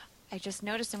I just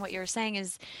noticed in what you were saying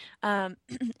is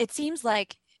it seems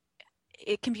like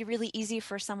it can be really easy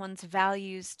for someone's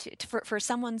values for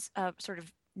someone's sort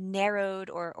of narrowed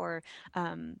or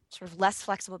sort of less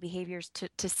flexible behaviors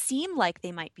to seem like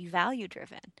they might be value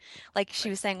driven. Like she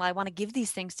was saying, well, I want to give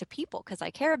these things to people because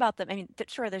I care about them. I mean,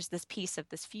 sure, there's this piece of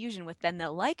this fusion with then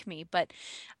they'll like me, but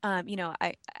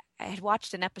I had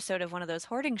watched an episode of one of those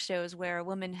hoarding shows where a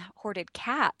woman hoarded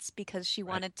cats because she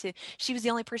wanted to, she was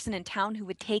the only person in town who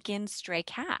would take in stray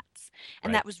cats.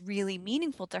 And that was really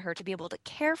meaningful to her to be able to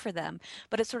care for them.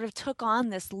 But it sort of took on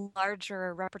this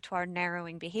larger repertoire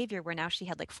narrowing behavior where now she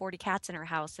had like 40 cats in her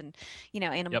house and,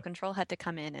 animal control had to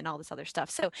come in and all this other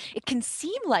stuff. So it can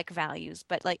seem like values,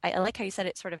 but like I like how you said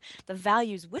it, sort of the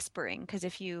values whispering, because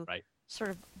if you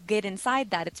sort of get inside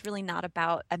that, it's really not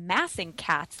about amassing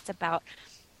cats. It's about,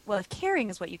 well, if caring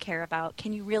is what you care about,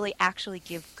 can you really actually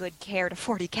give good care to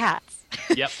 40 cats?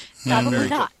 Yep. Probably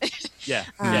not.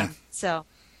 Yeah. So.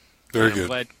 Very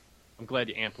good. I'm glad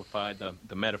you amplified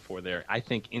the metaphor there. I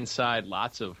think inside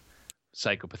lots of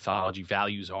psychopathology,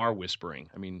 values are whispering.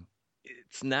 I mean,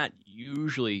 it's not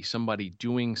usually somebody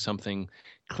doing something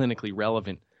clinically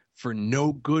relevant for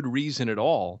no good reason at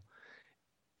all.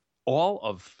 All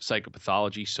of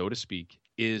psychopathology, so to speak,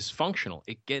 is functional.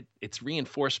 It's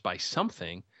reinforced by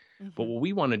something. But what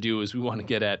we want to do is we want to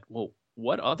get at, well,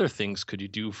 what other things could you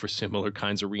do for similar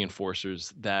kinds of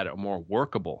reinforcers that are more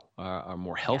workable, are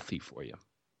more healthy for you?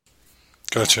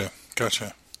 Gotcha.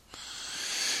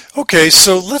 Okay,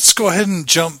 so let's go ahead and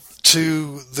jump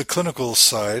to the clinical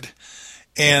side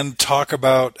and talk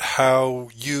about how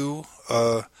you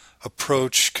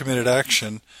approach committed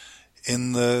action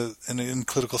in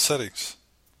clinical settings.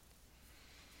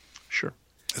 Sure.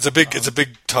 It's a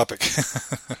big topic.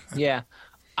 Yeah.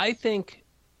 I think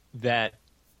that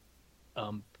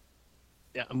I'm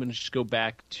going to just go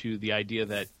back to the idea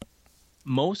that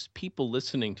most people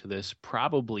listening to this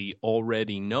probably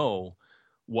already know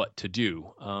what to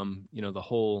do. The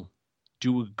whole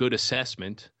do a good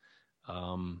assessment,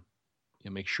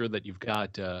 make sure that you've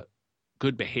got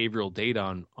good behavioral data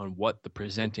on what the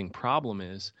presenting problem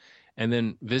is, and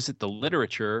then visit the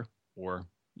literature or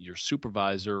your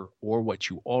supervisor or what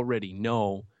you already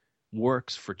know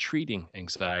works for treating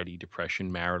anxiety,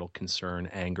 depression, marital concern,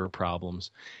 anger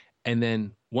problems. And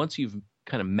then once you've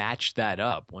kind of matched that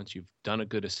up, once you've done a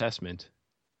good assessment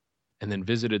and then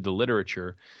visited the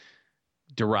literature,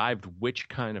 derived which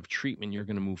kind of treatment you're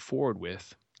going to move forward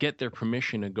with, get their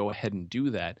permission to go ahead and do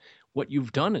that, what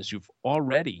you've done is you've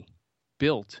already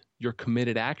built your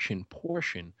committed action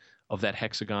portion of that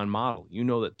hexagon model. You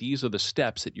know that these are the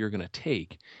steps that you're going to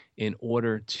take in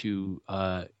order to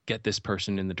get this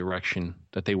person in the direction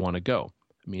that they want to go.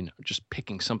 I mean, just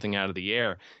picking something out of the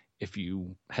air, if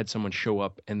you had someone show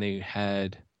up and they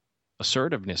had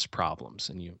assertiveness problems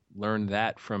and you learned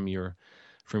that from your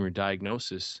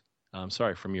diagnosis,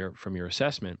 from your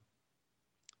assessment,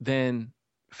 then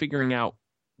figuring out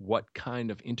what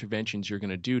kind of interventions you're going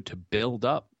to do to build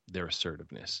up their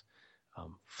assertiveness,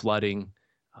 flooding,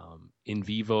 in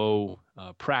vivo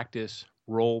practice,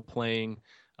 role playing,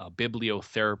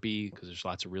 bibliotherapy, because there's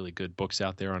lots of really good books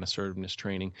out there on assertiveness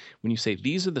training. When you say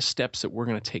these are the steps that we're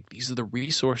going to take, these are the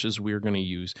resources we're going to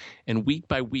use, and week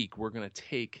by week we're going to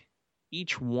take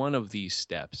each one of these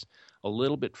steps a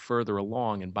little bit further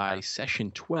along, and by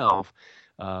session 12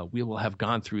 we will have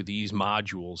gone through these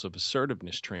modules of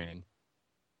assertiveness training.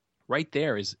 Right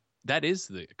there that is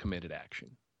the committed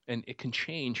action, and it can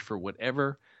change for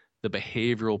whatever the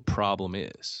behavioral problem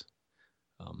is.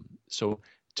 So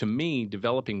to me,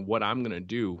 developing what I'm going to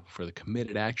do for the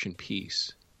committed action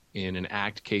piece in an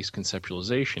ACT case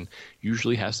conceptualization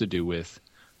usually has to do with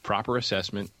proper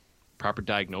assessment, proper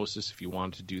diagnosis if you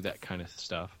want to do that kind of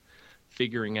stuff,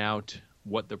 figuring out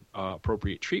what the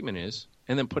appropriate treatment is,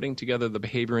 and then putting together the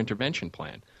behavior intervention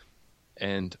plan.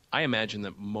 And I imagine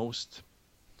that most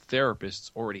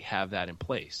therapists already have that in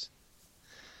place.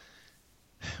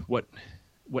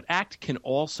 What ACT can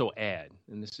also add,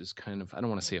 and this is kind of, I don't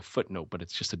want to say a footnote, but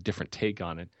it's just a different take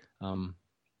on it.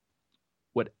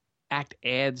 What ACT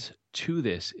adds to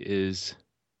this is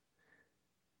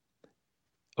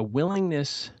a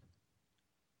willingness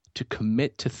to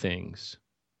commit to things,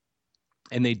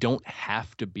 and they don't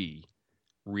have to be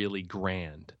really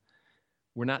grand,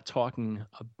 we're not talking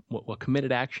what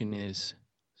committed action is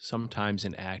sometimes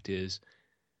in ACT is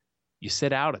you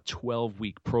set out a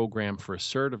 12-week program for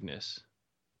assertiveness.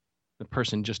 The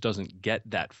person just doesn't get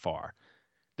that far.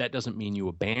 That doesn't mean you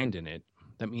abandon it.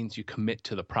 That means you commit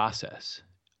to the process.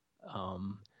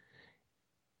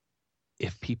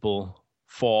 If people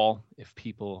fall, if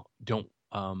people don't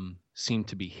seem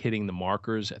to be hitting the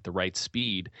markers at the right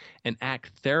speed, an ACT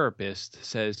therapist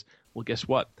says, well, guess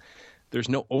what? There's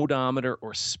no odometer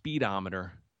or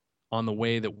speedometer on the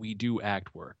way that we do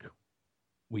ACT work.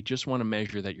 We just want to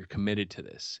measure that you're committed to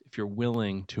this. If you're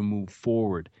willing to move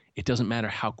forward, it doesn't matter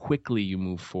how quickly you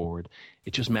move forward.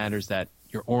 It just matters that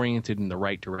you're oriented in the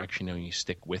right direction and you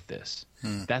stick with this.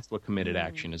 That's what committed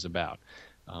action is about.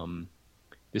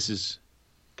 This is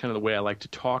kind of the way I like to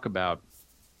talk about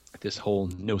this whole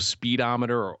no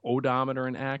speedometer or odometer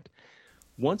in ACT.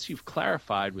 Once you've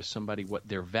clarified with somebody what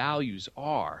their values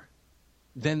are,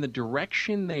 then the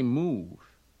direction they move,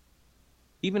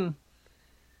 even,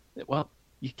 well,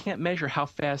 you can't measure how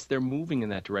fast they're moving in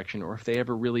that direction or if they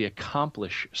ever really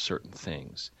accomplish certain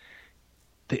things.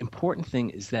 The important thing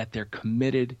is that they're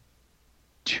committed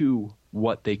to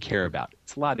what they care about.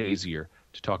 It's a lot easier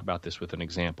to talk about this with an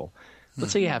example.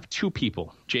 Let's say you have two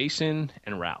people, Jason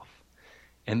and Ralph,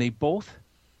 and they both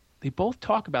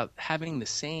talk about having the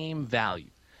same value.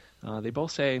 They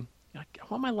both say, I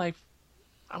want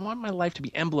my life to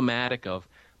be emblematic of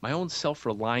my own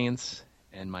self-reliance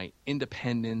and my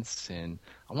independence, and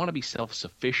I want to be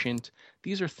self-sufficient.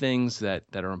 These are things that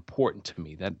are important to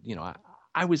me, that,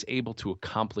 I was able to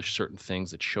accomplish certain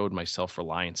things that showed my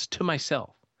self-reliance to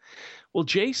myself. Well,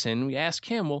 Jason, we ask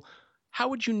him, well, how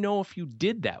would you know if you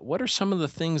did that? What are some of the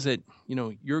things that,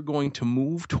 you're going to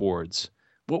move towards?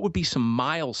 What would be some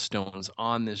milestones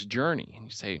on this journey?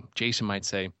 And Jason might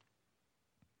say,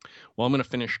 well, I'm going to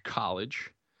finish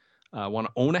college. I want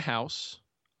to own a house.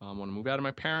 I want to move out of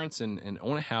my parents and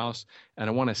own a house, and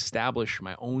I want to establish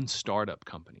my own startup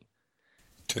company.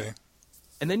 Okay.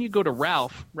 And then you go to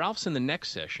Ralph. Ralph's in the next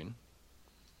session.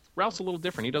 Ralph's a little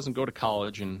different. He doesn't go to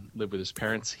college and live with his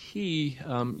parents.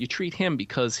 You treat him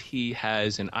because he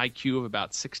has an IQ of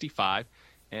about 65,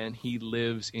 and he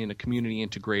lives in a community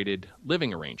integrated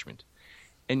living arrangement.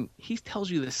 And he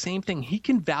tells you the same thing. He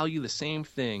can value the same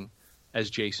thing as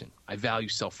Jason. I value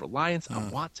self-reliance. I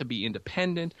want to be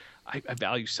independent. I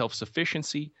value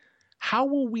self-sufficiency. How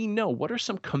will we know? What are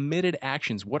some committed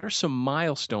actions? What are some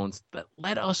milestones that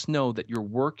let us know that you're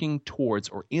working towards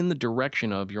or in the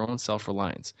direction of your own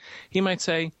self-reliance? He might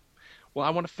say, well,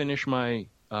 I want to finish my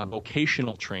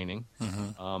vocational training.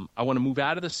 I want to move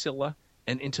out of the Scylla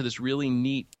and into this really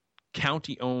neat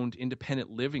county-owned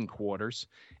independent living quarters,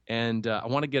 and I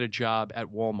want to get a job at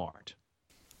Walmart.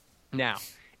 Now,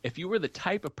 if you were the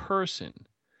type of person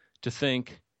to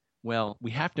think, well, we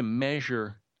have to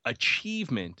measure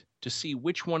achievement to see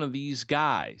which one of these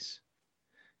guys,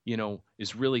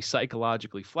 is really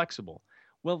psychologically flexible,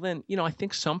 well, then, I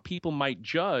think some people might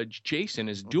judge Jason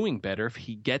as doing better if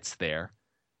he gets there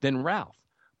than Ralph.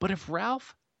 But if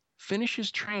Ralph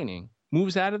finishes training,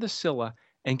 moves out of the Scylla,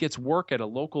 and gets work at a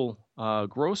local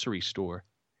grocery store,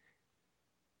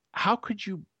 how could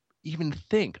you even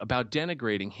think about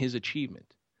denigrating his achievement?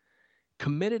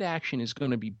 Committed action is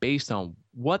going to be based on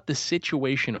what the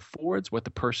situation affords, what the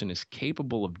person is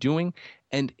capable of doing,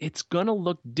 and it's going to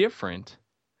look different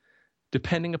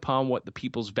depending upon what the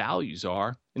people's values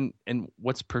are and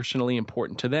what's personally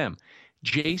important to them.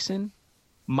 Jason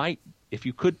might, if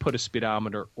you could put a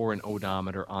speedometer or an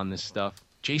odometer on this stuff,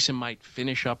 Jason might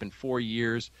finish up in 4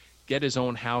 years, get his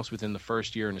own house within the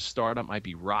first year, and his startup might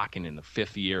be rocking in the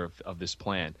 5th year of this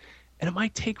plan. And it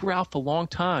might take Ralph a long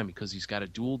time because he's got a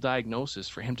dual diagnosis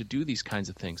for him to do these kinds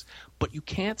of things. But you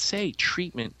can't say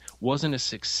treatment wasn't a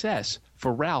success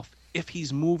for Ralph if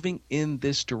he's moving in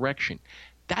this direction.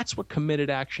 That's what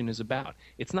committed action is about.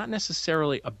 It's not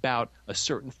necessarily about a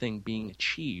certain thing being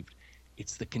achieved.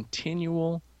 It's the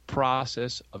continual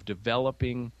process of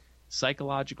developing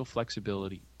psychological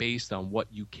flexibility based on what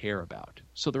you care about.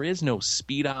 So there is no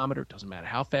speedometer. It doesn't matter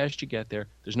how fast you get there.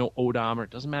 There's no odometer. It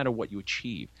doesn't matter what you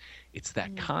achieve. It's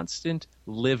that constant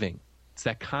living. It's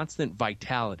that constant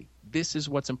vitality. This is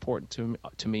what's important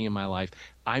to me in my life.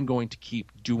 I'm going to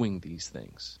keep doing these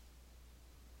things.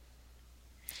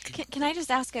 Can I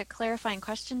just ask a clarifying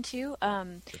question too?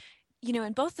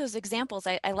 In both those examples,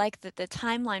 I like that the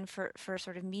timeline for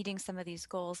sort of meeting some of these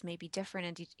goals may be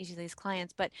different in each of these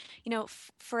clients. But,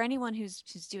 for anyone who's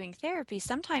doing therapy,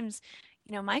 sometimes,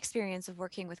 my experience of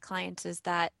working with clients is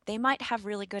that they might have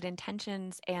really good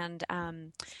intentions and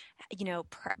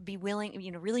be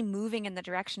willing, really moving in the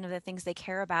direction of the things they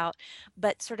care about,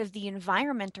 but sort of the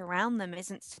environment around them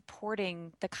isn't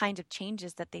supporting the kinds of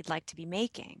changes that they'd like to be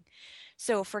making.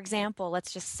 So, for example,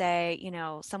 let's just say,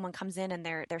 someone comes in and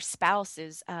their spouse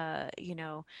is,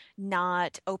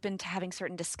 not open to having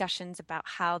certain discussions about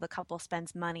how the couple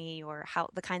spends money or how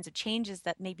the kinds of changes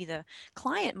that maybe the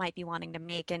client might be wanting to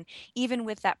make. And even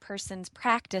with that person's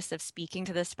practice of speaking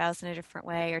to the spouse in a different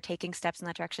way or taking steps in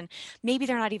that direction, maybe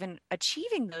they're not even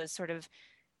achieving those sort of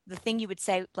the thing you would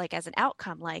say like as an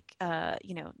outcome, like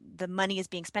the money is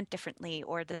being spent differently,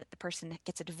 or the person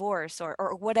gets a divorce, or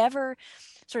whatever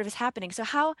sort of is happening. So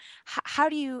how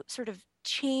do you sort of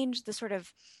change the sort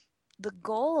of the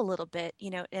goal a little bit,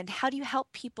 and how do you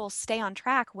help people stay on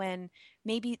track when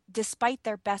maybe despite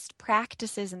their best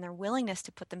practices and their willingness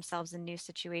to put themselves in new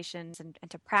situations and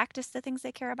to practice the things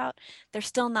they care about, they're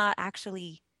still not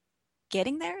actually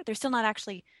getting there, they're still not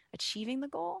actually achieving the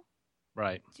goal?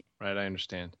 Right. I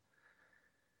understand.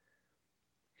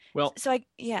 Well, So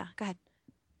yeah, go ahead.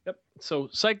 Yep. So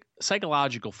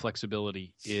psychological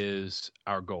flexibility is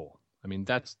our goal. I mean,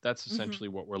 that's essentially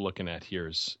what we're looking at here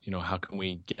is, how can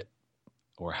we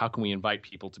invite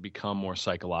people to become more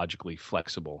psychologically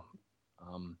flexible?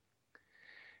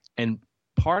 And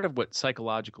part of what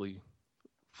psychologically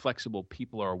flexible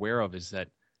people are aware of is that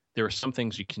there are some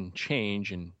things you can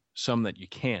change and some that you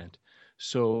can't.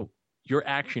 So your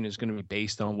action is going to be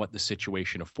based on what the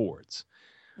situation affords.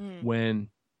 When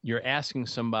you're asking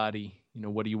somebody,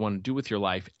 what do you want to do with your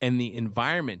life? And the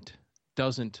environment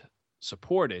doesn't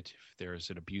support it. If there's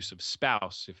an abusive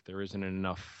spouse, if there isn't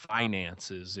enough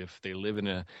finances, if they live in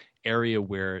an area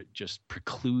where it just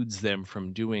precludes them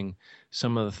from doing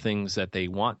some of the things that they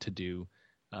want to do,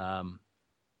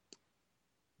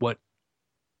 what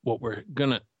we're going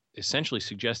to essentially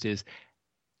suggest is,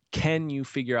 can you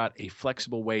figure out a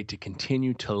flexible way to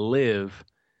continue to live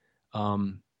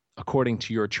according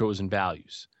to your chosen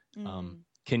values?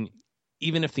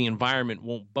 Even if the environment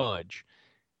won't budge,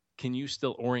 can you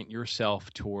still orient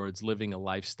yourself towards living a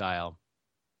lifestyle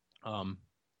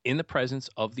in the presence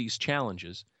of these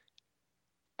challenges?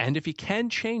 And if you can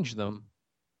change them,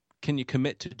 can you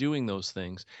commit to doing those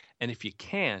things? And if you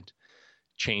can't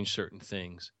change certain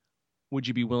things, would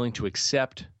you be willing to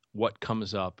accept what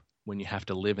comes up when you have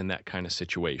to live in that kind of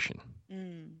situation?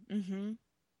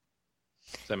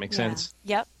 Does that make sense?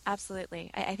 Yep, absolutely.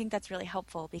 I think that's really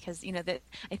helpful because that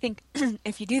I think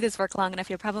if you do this work long enough,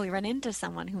 you'll probably run into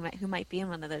someone who might be in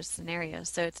one of those scenarios.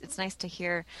 So it's nice to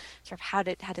hear sort of how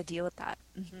to deal with that.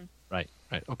 Right.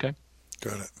 Okay.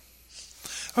 Got it.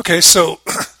 Okay, so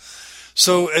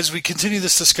as we continue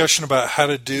this discussion about how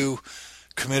to do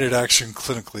committed action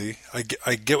clinically,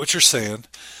 I get what you're saying.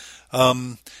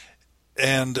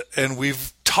 And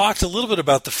we've talked a little bit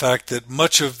about the fact that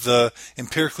much of the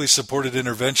empirically supported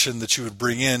intervention that you would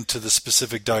bring into the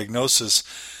specific diagnosis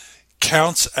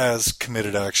counts as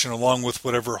committed action, along with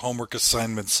whatever homework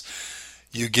assignments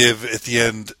you give at the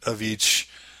end of each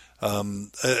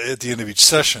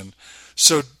session.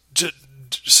 So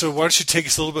why don't you take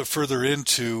us a little bit further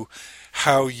into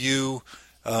how you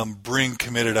bring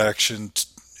committed action,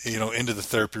 into the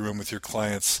therapy room with your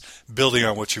clients, building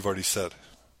on what you've already said.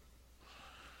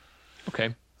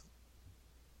 Okay.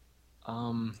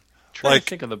 Trying to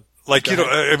think of the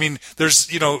there's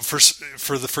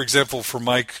for example, for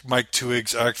Mike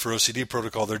Tuig's Act for OCD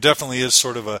protocol, there definitely is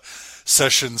sort of a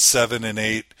session 7 and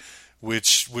 8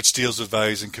 which deals with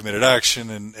values and committed action,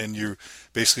 and you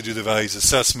basically do the values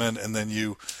assessment, and then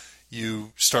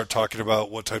you start talking about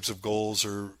what types of goals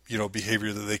or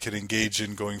behavior that they can engage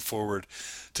in going forward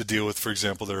to deal with, for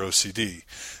example, their OCD.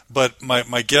 But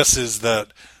my guess is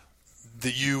that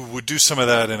you would do some of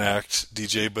that in ACT,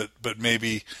 DJ, but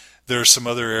maybe there are some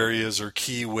other areas or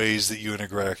key ways that you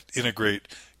integrate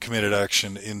committed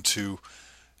action into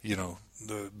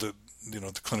the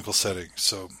clinical setting.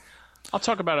 So I'll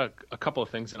talk about a couple of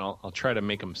things, and I'll try to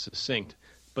make them succinct.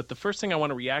 But the first thing I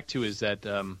want to react to is that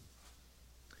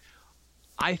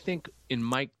I think in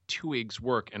Mike Tuig's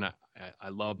work, and I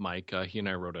love Mike. He and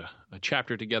I wrote a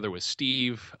chapter together with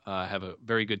Steve. Have a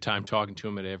very good time talking to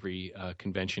him at every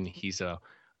convention. He's an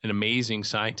amazing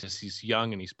scientist. He's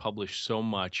young and he's published so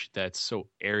much that's so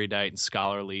erudite and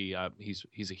scholarly.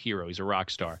 He's a hero. He's a rock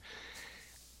star.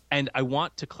 And I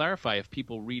want to clarify, if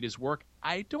people read his work,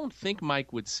 I don't think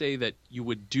Mike would say that you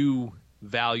would do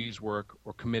values work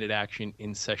or committed action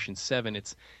in session 7.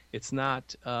 It's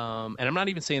not, and I'm not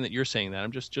even saying that you're saying that.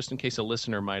 I'm just in case a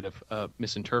listener might have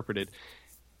misinterpreted.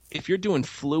 If you're doing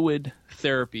fluid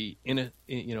therapy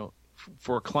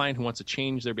for a client who wants to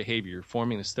change their behavior,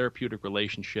 forming this therapeutic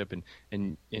relationship,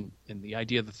 and the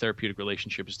idea of the therapeutic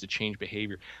relationship is to change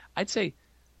behavior. I'd say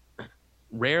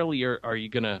rarely are you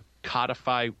going to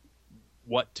codify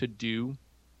what to do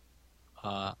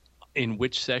in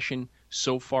which session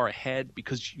so far ahead,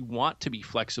 because you want to be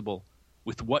flexible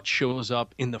with what shows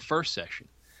up in the first session.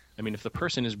 I mean, if the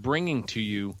person is bringing to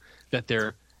you that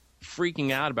they're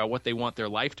freaking out about what they want their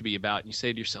life to be about, and you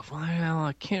say to yourself, well,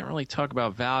 I can't really talk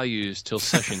about values till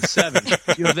session 7,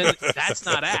 then that's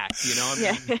not ACT,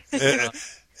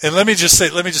 And let me just say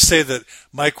that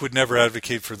Mike would never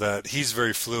advocate for that. He's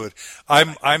very fluid.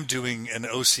 I'm doing an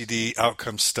OCD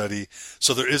outcome study,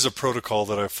 so there is a protocol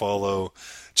that I follow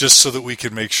just so that we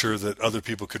can make sure that other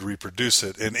people could reproduce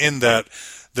it. And in that,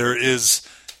 there is,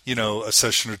 a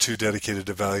session or two dedicated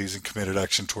to values and committed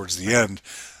action towards the end.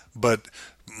 But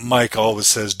Mike always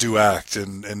says do ACT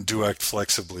and do ACT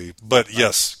flexibly. But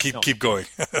yes, keep going.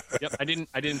 Yep, I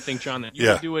didn't think, John, that you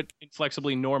would do it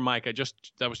flexibly, nor Mike.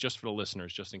 That was just for the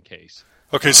listeners, just in case.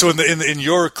 Okay, so in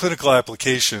your clinical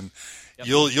application,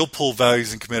 you'll pull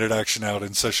values and committed action out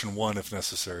in session 1 if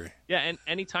necessary. Yeah, and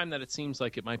anytime that it seems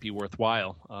like it might be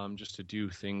worthwhile, just to do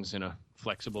things in a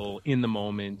flexible, in the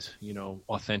moment,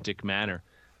 authentic manner.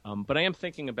 But I am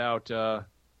thinking about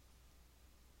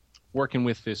working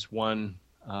with this one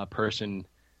person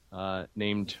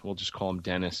named, we'll just call him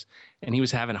Dennis, and he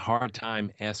was having a hard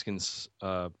time asking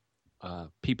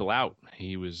people out.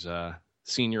 He was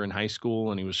senior in high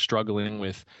school, and he was struggling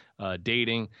with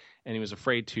dating, and he was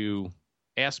afraid to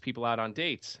ask people out on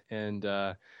dates. And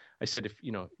I said, if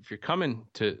you're coming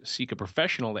to seek a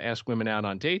professional to ask women out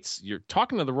on dates, you're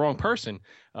talking to the wrong person.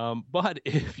 But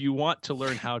if you want to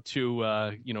learn how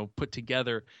to put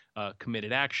together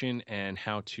committed action and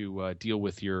how to deal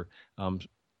with your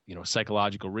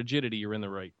psychological rigidity, you're in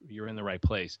the right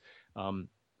place.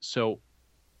 So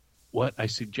what I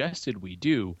suggested we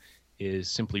do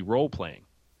is simply role playing.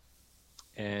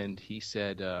 And he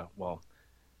said, well,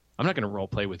 I'm not going to role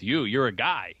play with you. You're a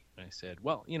guy. And I said,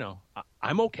 well,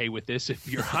 I'm okay with this.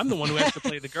 I'm the one who has to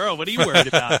play the girl. What are you worried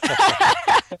about?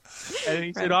 And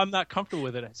he said, I'm not comfortable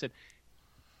with it. I said,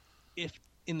 if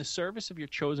in the service of your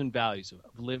chosen values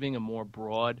of living a more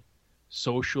broad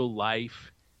social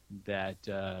life, that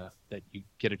you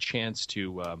get a chance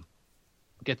to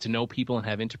get to know people and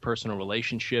have interpersonal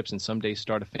relationships and someday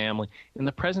start a family, in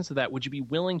the presence of that, would you be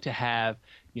willing to have,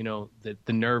 the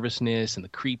nervousness and the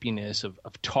creepiness of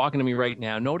talking to me right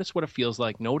now? Notice what it feels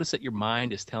like. Notice that your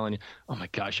mind is telling you, oh my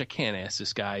gosh, I can't ask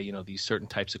this guy, these certain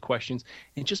types of questions,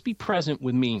 and just be present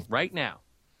with me right now.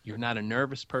 You're not a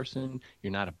nervous person.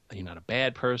 You're not a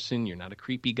bad person. You're not a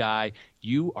creepy guy.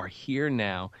 You are here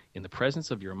now in the presence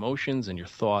of your emotions and your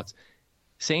thoughts,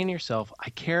 saying to yourself,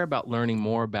 I care about learning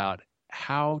more about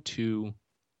how to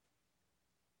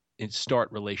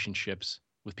start relationships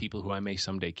with people who I may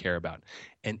someday care about.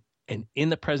 And in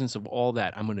the presence of all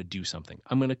that, I'm going to do something.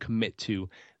 I'm going to commit to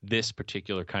this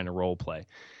particular kind of role play.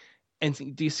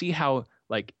 And do you see how,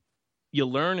 you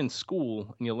learn in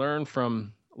school and you learn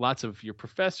from lots of your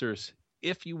professors,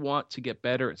 if you want to get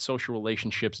better at social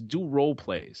relationships, do role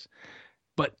plays.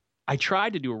 But I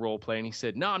tried to do a role play and he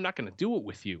said, no, I'm not going to do it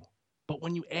with you. But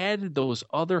when you added those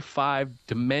other 5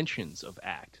 dimensions of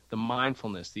ACT, the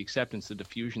mindfulness, the acceptance, the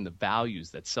diffusion, the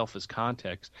values, that self as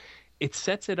context, it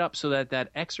sets it up so that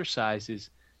exercise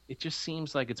it just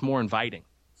seems like it's more inviting.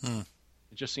 It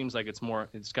just seems like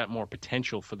it's got more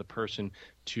potential for the person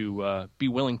to be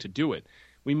willing to do it.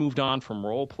 We moved on from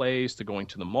role plays to going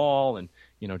to the mall and,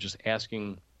 just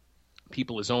asking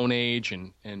people his own age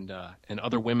and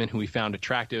other women who we found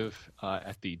attractive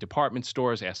at the department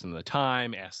stores, asking them the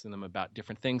time, asking them about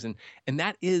different things. And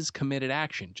that is committed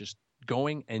action, just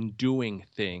going and doing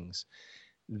things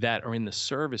that are in the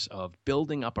service of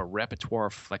building up a repertoire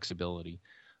of flexibility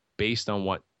based on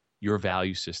what your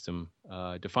value system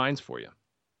defines for you.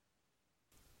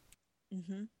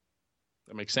 Mm-hmm.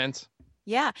 That makes sense?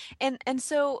 Yeah. And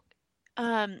so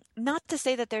not to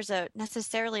say that there's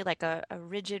necessarily a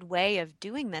rigid way of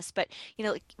doing this, but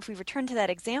if we return to that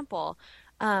example,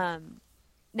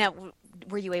 now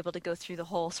were you able to go through the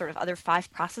whole sort of other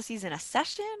 5 processes in a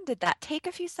session? Did that take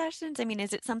a few sessions? I mean,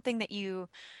 is it something that you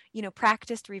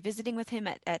practiced revisiting with him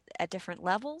at different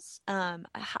levels?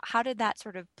 How did that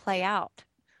sort of play out?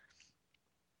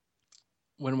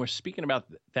 When we're speaking about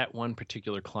that one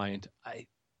particular client,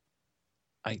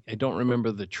 I don't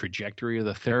remember the trajectory of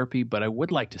the therapy, but I would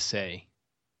like to say,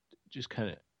 just kind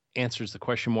of answers the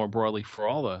question more broadly for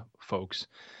all the folks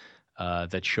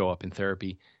that show up in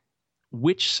therapy.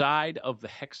 Which side of the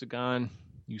hexagon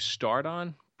you start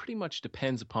on pretty much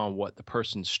depends upon what the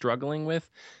person's struggling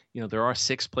with. There are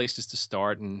 6 places to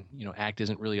start, and, ACT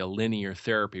isn't really a linear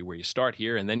therapy where you start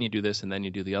here and then you do this and then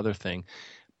you do the other thing.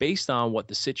 Based on what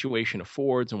the situation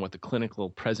affords and what the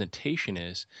clinical presentation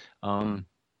is,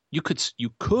 you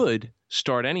could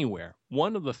start anywhere.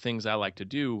 One of the things I like to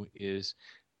do is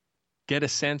get a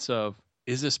sense of,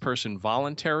 is this person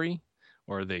voluntary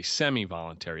or are they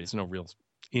semi-voluntary? There's no real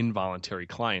involuntary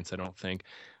clients, I don't think.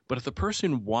 But if the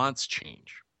person wants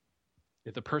change,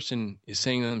 if the person is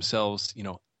saying to themselves,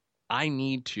 I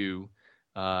need to,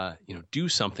 do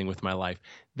something with my life,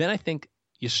 then I think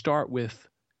you start with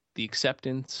the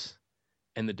acceptance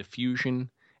and the diffusion.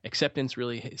 Acceptance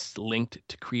really is linked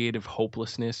to creative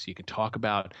hopelessness. You can talk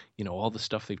about, all the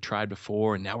stuff they've tried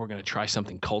before, and now we're going to try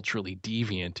something culturally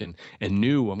deviant and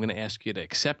new. I'm going to ask you to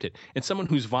accept it. And someone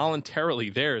who's voluntarily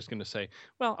there is going to say,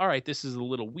 well, all right, this is a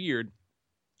little weird,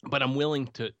 but I'm willing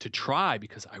to try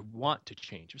because I want to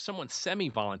change. If someone's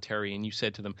semi-voluntary and you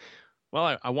said to them,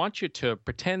 well, I want you to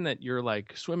pretend that you're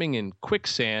like swimming in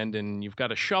quicksand and you've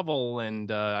got a shovel,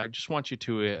 and I just want you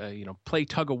to, play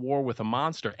tug of war with a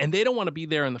monster, and they don't want to be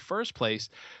there in the first place,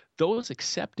 those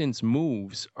acceptance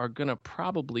moves are going to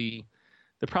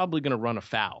they're probably going to run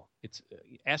afoul. It's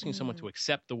asking someone to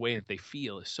accept the way that they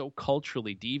feel is so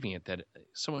culturally deviant that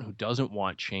someone who doesn't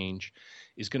want change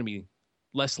is going to be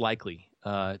less likely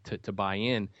to buy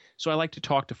in. So I like to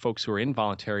talk to folks who are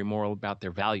involuntary more about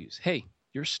their values. Hey,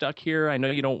 you're stuck here. I know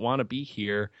you don't want to be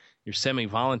here. You're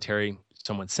semi-voluntary.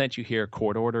 Someone sent you here,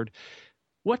 court ordered.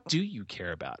 What do you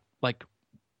care about? Like,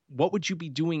 what would you be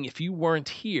doing if you weren't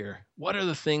here? What are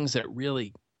the things that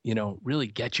really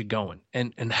get you going?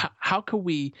 And how could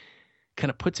we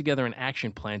kind of put together an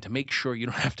action plan to make sure you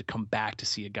don't have to come back to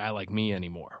see a guy like me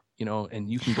anymore, and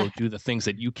you can go do the things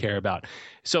that you care about.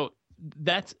 So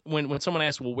that's when someone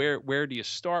asks, well, where do you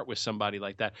start with somebody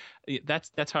like that?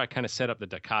 That's how I kind of set up the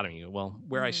dichotomy. Well,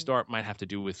 where I start might have to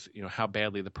do with, how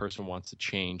badly the person wants to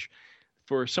change.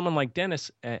 For someone like Dennis,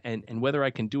 and whether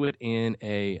I can do it in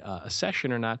a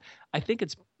session or not, I think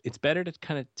it's better to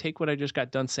kind of take what I just got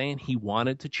done saying. He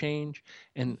wanted to change.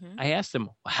 And I asked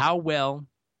him, how well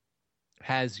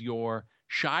has your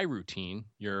shy routine,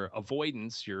 your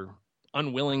avoidance, your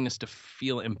unwillingness to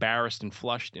feel embarrassed and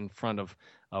flushed in front of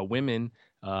women,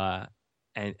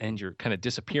 and your kind of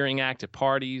disappearing act at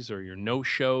parties or your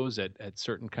no-shows at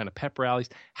certain kind of pep rallies,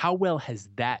 how well has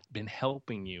that been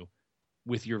helping you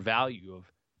with your value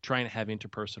of trying to have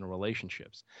interpersonal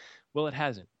relationships? Well, it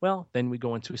hasn't. Well, then we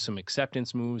go into some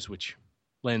acceptance moves, which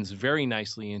lends very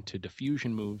nicely into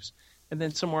diffusion moves. And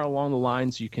then somewhere along the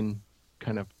lines, you can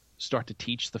kind of start to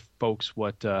teach the folks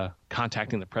what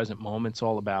contacting the present moment's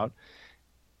all about,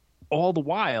 all the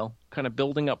while kind of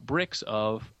building up bricks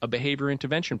of a behavior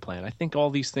intervention plan. I think all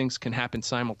these things can happen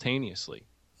simultaneously.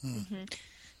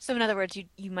 So in other words,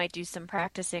 you might do some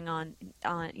practicing on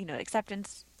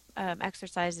acceptance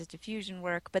exercises, diffusion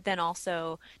work, but then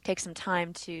also take some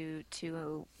time to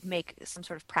make some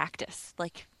sort of practice,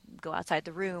 like go outside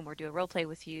the room or do a role play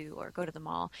with you or go to the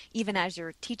mall, even as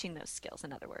you're teaching those skills,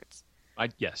 in other words. I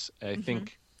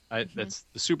think that's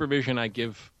the supervision I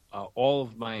give all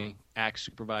of my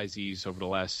ACT supervisees over the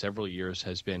last several years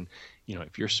has been,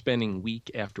 if you're spending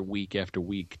week after week after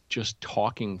week just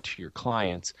talking to your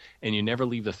clients and you never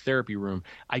leave the therapy room,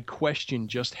 I question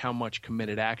just how much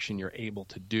committed action you're able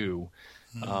to do.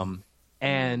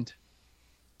 And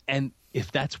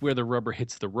if that's where the rubber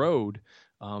hits the road,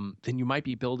 then you might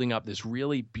be building up this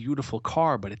really beautiful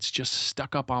car, but it's just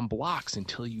stuck up on blocks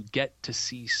until you get to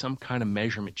see some kind of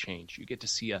measurement change. You get to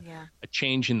see a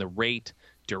change in the rate,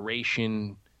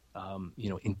 duration,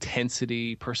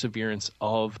 intensity, perseverance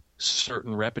of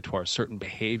certain repertoire, certain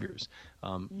behaviors.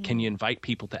 Can you invite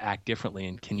people to act differently,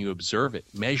 and can you observe it,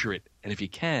 measure it? And if you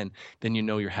can, then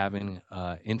you're having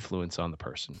influence on the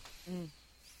person.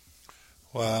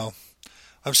 Wow.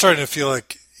 I'm starting to feel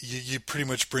like you pretty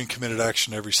much bring committed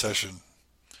action every session.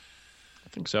 I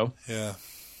think so. Yeah.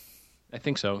 I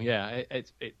think so. Yeah.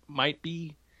 It might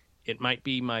be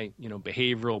my,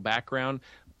 behavioral background,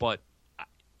 but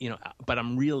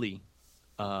I'm really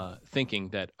thinking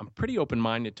that I'm pretty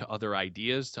open-minded to other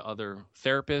ideas, to other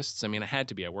therapists. I mean, I had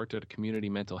to be. I worked at a community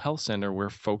mental health center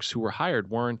where folks who were hired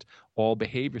weren't all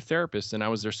behavior therapists, and I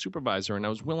was their supervisor, and I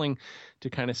was willing to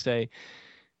kind of say,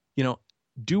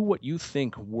 do what you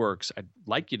think works. I'd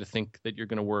like you to think that you're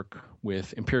going to work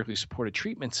with empirically supported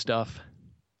treatment stuff.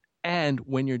 And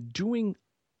when you're doing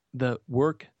the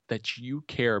work that you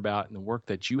care about and the work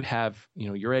that you have,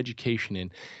 your education in,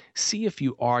 see if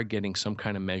you are getting some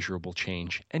kind of measurable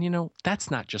change. And, that's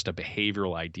not just a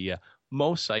behavioral idea.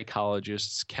 most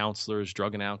psychologists, counselors,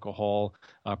 drug and alcohol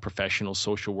professionals,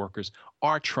 social workers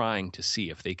are trying to see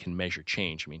if they can measure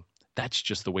change. I mean, that's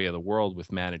just the way of the world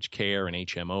with managed care and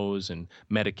HMOs and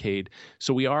Medicaid.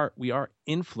 So we are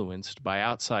influenced by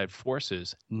outside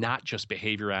forces, not just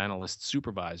behavior analysts,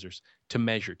 supervisors, to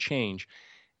measure change.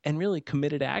 And really,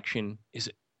 committed action is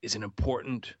an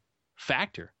important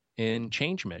factor in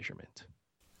change measurement.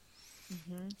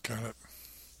 Mm-hmm. Got it.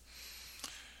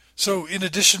 So in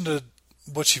addition to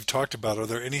what you've talked about, are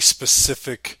there any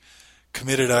specific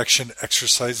committed action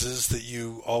exercises that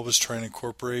you always try and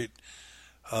incorporate,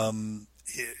 in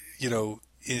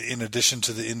addition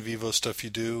to the in vivo stuff you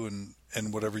do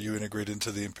and whatever you integrate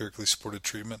into the empirically supported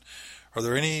treatment? Are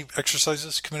there any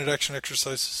exercises, committed action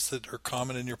exercises, that are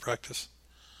common in your practice?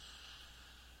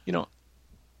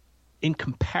 In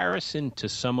comparison to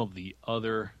some of the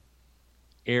other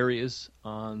areas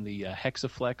on the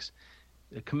Hexaflex,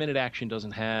 the committed action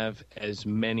doesn't have as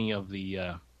many of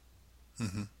the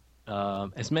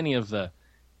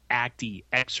acty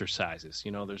exercises.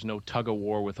 There's no tug of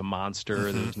war with a monster.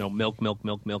 Mm-hmm. There's no milk.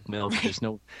 Right. There's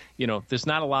no, there's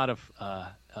not a lot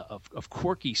of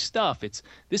quirky stuff.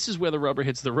 This is where the rubber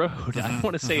hits the road. Mm-hmm. I don't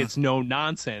want to say it's no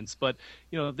nonsense, but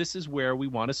this is where we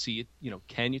want to see it.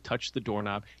 Can you touch the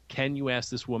doorknob? Can you ask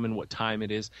this woman what time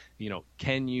it is?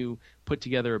 Can you put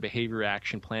together a behavior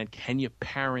action plan? Can you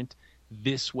parent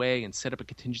this way and set up a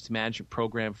contingency management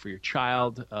program for your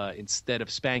child instead of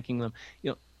spanking them?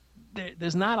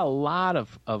 There's not a lot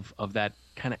of that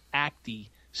kind of acty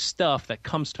stuff that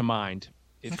comes to mind.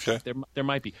 Okay. There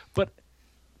might be,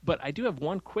 but I do have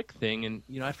one quick thing, and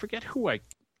I forget who I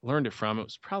learned it from. It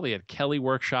was probably at a Kelly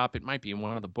workshop. It might be in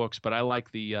one of the books, but I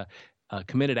like the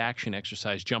committed action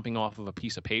exercise, jumping off of a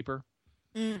piece of paper.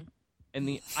 Mm. And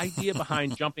the idea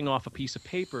behind jumping off a piece of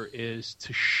paper is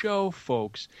to show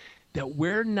folks that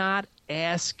we're not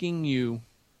asking you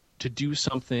to do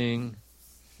something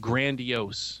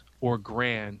grandiose or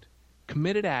grand.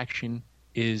 Committed action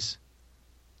is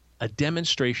a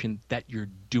demonstration that you're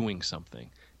doing something.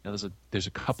 Now, there's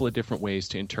a couple of different ways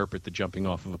to interpret the jumping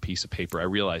off of a piece of paper. I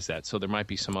realize that. So there might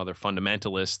be some other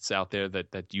fundamentalists out there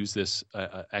that use this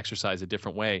exercise a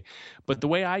different way. But the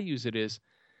way I use it is,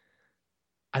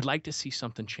 I'd like to see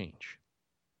something change.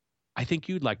 I think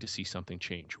you'd like to see something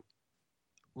change.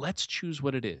 Let's choose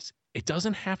what it is. It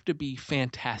doesn't have to be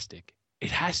fantastic.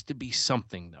 It has to be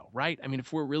something, though, right? I mean,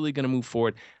 if we're really going to move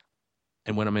forward,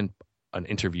 and when I'm in an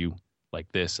interview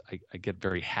like this, I get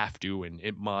very have to and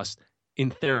it must. In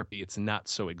therapy, it's not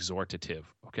so exhortative,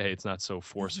 okay? It's not so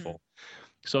forceful.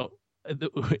 Mm-hmm. So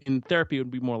in therapy, it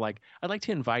would be more like, I'd like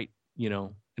to invite you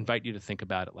to think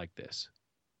about it like this.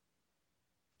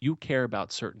 You care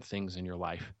about certain things in your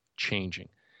life changing.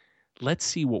 Let's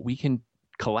see what we can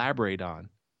collaborate on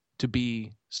to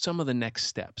be some of the next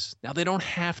steps. Now, they don't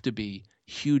have to be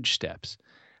huge steps.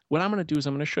 What I'm going to do is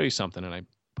I'm going to show you something, and I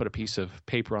put a piece of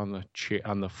paper on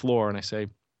the floor, and I say,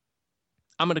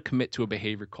 I'm going to commit to a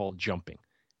behavior called jumping.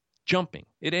 Jumping.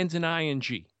 It ends in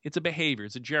ing. It's a behavior.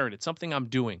 It's a gerund. It's something I'm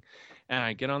doing. And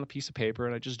I get on the piece of paper,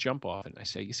 and I just jump off it. And I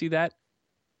say, you see that?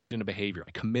 In a behavior.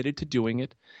 I committed to doing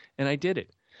it, and I did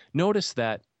it. Notice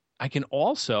that I can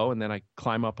also, and then I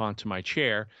climb up onto my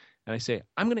chair, and I say,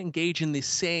 I'm going to engage in the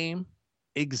same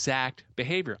exact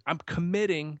behavior. I'm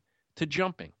committing to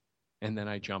jumping. And then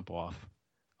I jump off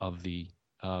of the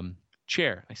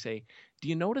chair. I say, do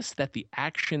you notice that the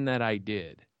action that I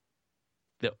did,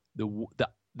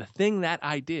 the thing that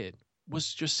I did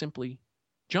was just simply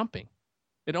jumping?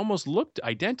 It almost looked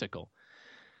identical.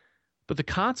 But the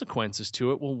consequences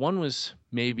to it, well, one was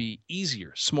maybe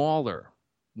easier, smaller,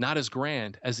 not as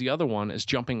grand as the other one as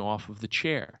jumping off of the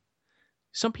chair.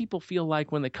 Some people feel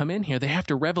like when they come in here, they have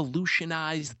to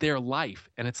revolutionize their life.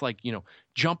 And it's like,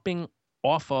 jumping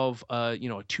off of, a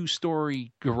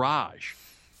 2-story garage.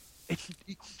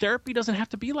 Therapy doesn't have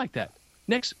to be like that.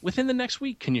 Within the next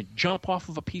week, can you jump off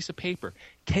of a piece of paper?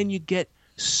 Can you get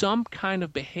some kind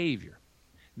of behavior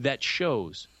that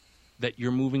shows that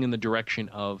you're moving in the direction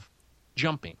of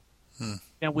jumping?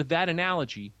 Now, with that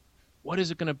analogy, what is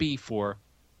it going to be for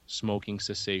smoking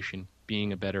cessation,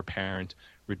 being a better parent,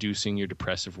 reducing your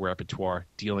depressive repertoire,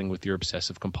 dealing with your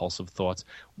obsessive compulsive thoughts?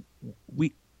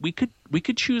 We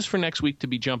could choose for next week to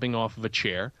be jumping off of a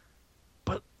chair,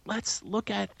 but let's look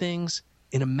at things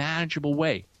in a manageable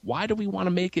way. Why do we want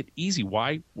to make it easy?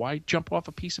 Why jump off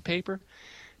a piece of paper?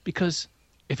 Because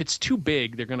if it's too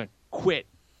big, they're going to quit,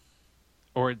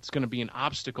 or it's going to be an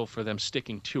obstacle for them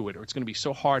sticking to it, or it's going to be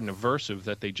so hard and aversive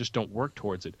that they just don't work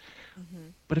towards it. Mm-hmm.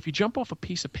 But if you jump off a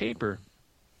piece of paper,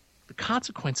 the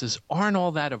consequences aren't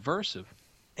all that aversive.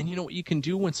 And you know what you can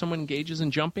do when someone engages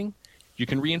in jumping? You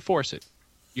can reinforce it.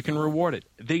 You can reward it.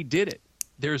 They did it.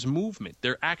 There's movement.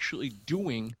 They're actually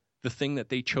doing the thing that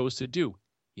they chose to do.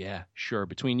 Yeah, sure.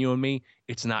 Between you and me,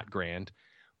 it's not grand,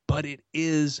 but it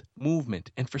is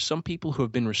movement. And for some people who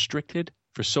have been restricted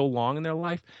for so long in their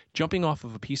life, jumping off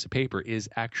of a piece of paper is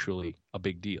actually a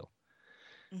big deal.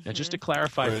 Now, just to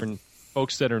clarify for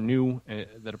folks that are new,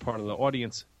 that are part of the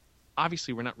audience,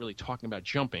 obviously we're not really talking about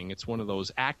jumping. It's one of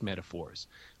those act metaphors.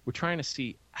 We're trying to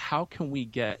see how can we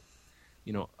get,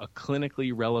 a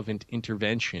clinically relevant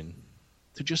intervention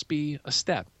to just be a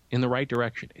step in the right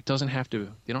direction. They don't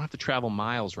have to travel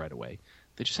miles right away.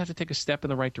 They just have to take a step in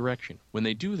the right direction. When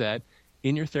they do that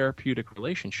in your therapeutic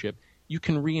relationship, you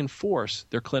can reinforce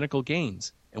their clinical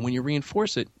gains. And when you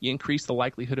reinforce it, you increase the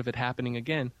likelihood of it happening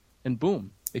again. And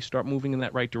boom, they start moving in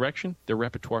that right direction. Their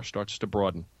repertoire starts to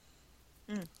broaden.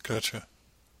 Gotcha.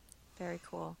 Very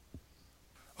cool.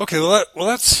 Okay, well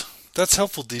that's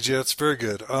helpful, DJ. That's very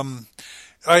good.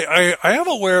 I am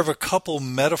aware of a couple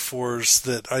metaphors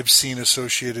that I've seen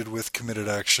associated with committed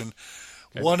action.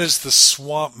 Okay. One is the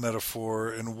swamp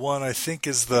metaphor, and one I think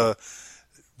is the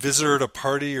visitor at a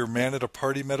party or man at a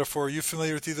party metaphor. Are you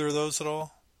familiar with either of those at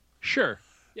all? Sure.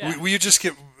 Yeah. Will you just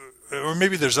give, or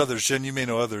maybe there's others, Jen, you may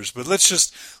know others, but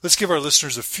let's give our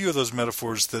listeners a few of those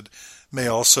metaphors that may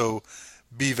also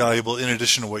be valuable in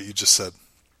addition to what you just said.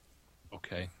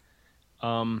 Okay.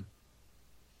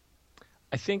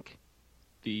 I think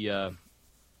the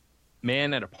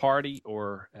man at a party,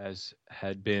 or as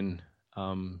had been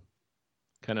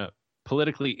kind of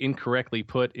politically incorrectly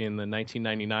put in the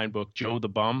 1999 book, Joe the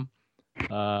Bum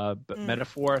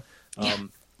metaphor.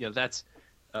 That's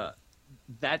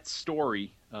that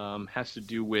story has to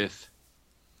do with.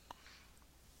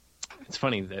 It's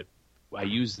funny that I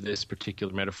used this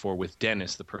particular metaphor with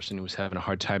Dennis, the person who was having a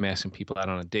hard time asking people out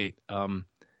on a date.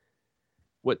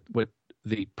 What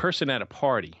the person at a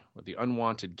party, or the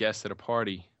unwanted guest at a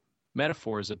party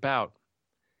metaphor is about.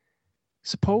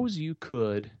 Suppose you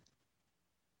could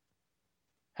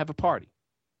have a party.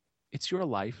 It's your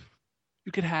life.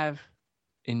 You could have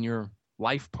in your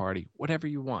life party whatever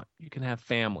you want. You can have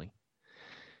family.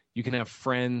 You can have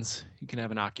friends. You can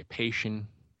have an occupation.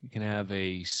 You can have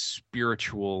a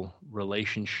spiritual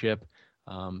relationship,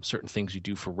 certain things you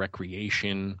do for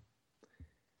recreation.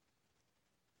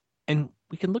 And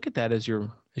we can look at that as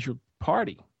your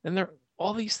party. And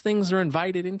all these things are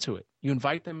invited into it. You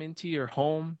invite them into your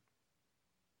home,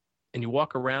 and you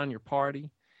walk around your party,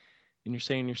 and you're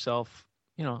saying to yourself,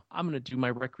 I'm going to do my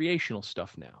recreational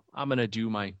stuff now. I'm going to do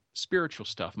my spiritual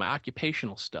stuff, my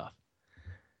occupational stuff.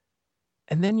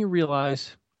 And then you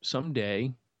realize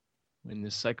someday, when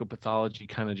this psychopathology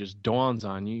kind of just dawns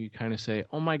on you, you kind of say,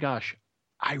 oh my gosh,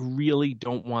 I really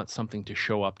don't want something to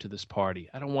show up to this party.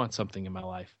 I don't want something in my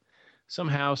life.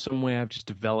 Somehow, some way, I've just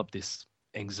developed this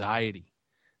anxiety.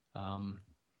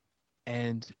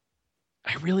 And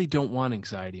I really don't want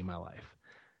anxiety in my life.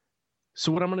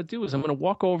 So what I'm going to do is I'm going to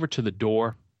walk over to the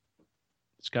door.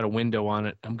 It's got a window on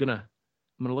it. I'm going to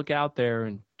look out there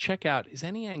and check out, is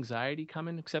any anxiety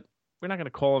coming? Except we're not going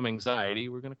to call them anxiety.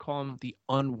 We're going to call them the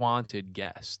unwanted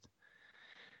guest.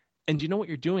 And you know what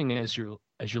you're doing as you're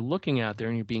looking out there,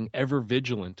 and you're being ever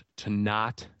vigilant to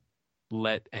not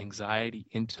let anxiety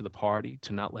into the party,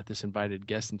 to not let this invited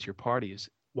guest into your party, is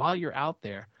while you're out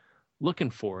there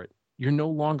looking for it, you're no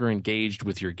longer engaged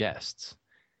with your guests.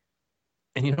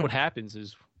 And you know what happens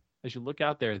is, as you look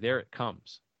out there it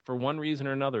comes. For one reason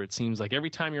or another, it seems like every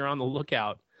time you're on the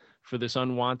lookout for this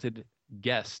unwanted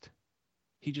guest,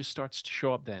 he just starts to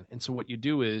show up then. And so what you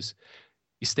do is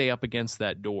you stay up against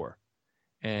that door,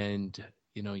 and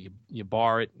you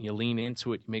bar it, you lean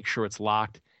into it, you make sure it's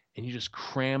locked, and you just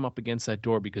cram up against that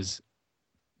door because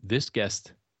this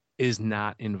guest is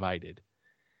not invited.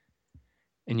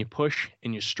 And you push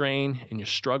and you strain and you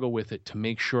struggle with it to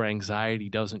make sure anxiety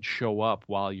doesn't show up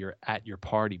while you're at your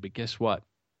party. But guess what?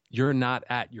 You're not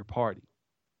at your party.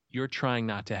 You're trying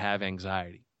not to have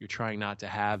anxiety. You're trying not to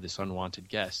have this unwanted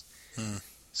guest.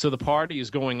 So the party is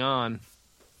going on,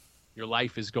 your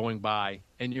life is going by,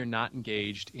 and you're not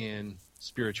engaged in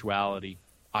spirituality,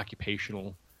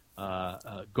 occupational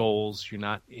goals. You're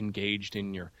not engaged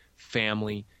in your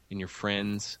family, in your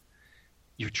friends.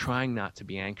 You're trying not to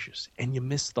be anxious, and you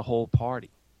miss the whole party.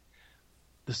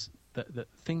 The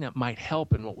thing that might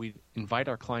help, and what we invite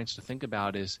our clients to think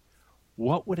about, is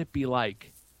what would it be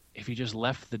like if you just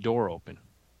left the door open?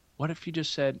 What if you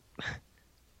just said,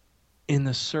 in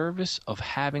the service of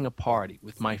having a party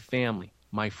with my family,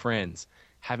 my friends,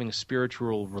 having a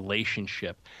spiritual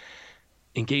relationship,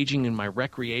 engaging in my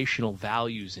recreational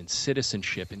values and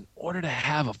citizenship, in order to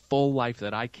have a full life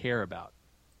that I care about,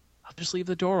 I'll just leave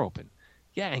the door open.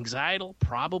 Yeah, anxiety will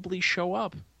probably show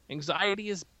up. Anxiety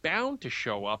is bound to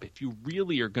show up if you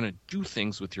really are going to do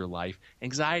things with your life.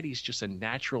 Anxiety is just a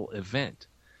natural event.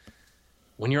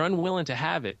 When you're unwilling to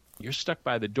have it, you're stuck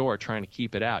by the door trying to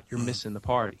keep it out. You're missing the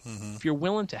party. If you're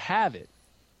willing to have it,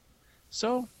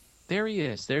 so there he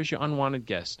is. There's your unwanted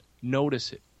guest.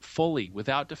 Notice it fully,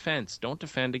 without defense. Don't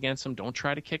defend against him. Don't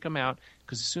try to kick him out,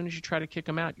 because as soon as you try to kick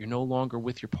him out, you're no longer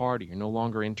with your party. You're no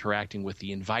longer interacting with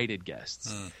the invited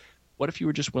guests. What if you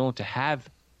were just willing to have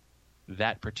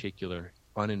that particular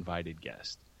uninvited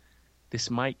guest? This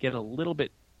might get a little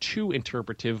bit too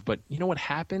interpretive, but you know what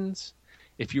happens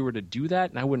if you were to do that?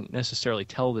 And I wouldn't necessarily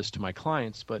tell this to my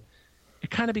clients, but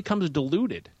it kind of becomes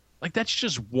diluted. Like, that's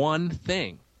just one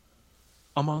thing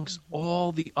amongst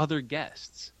all the other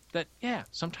guests. That, yeah,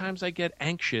 sometimes I get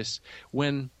anxious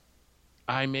when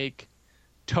I make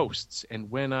toasts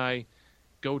and when I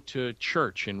go to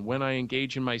church and when I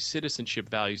engage in my citizenship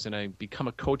values and I become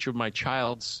a coach of my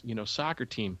child's, soccer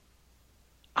team.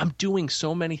 I'm doing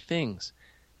so many things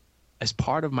as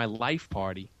part of my life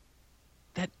party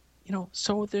that,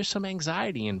 so there's some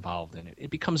anxiety involved in it. It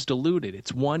becomes diluted.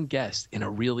 It's one guest in a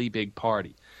really big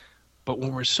party. But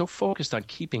when we're so focused on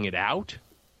keeping it out,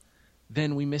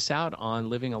 then we miss out on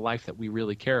living a life that we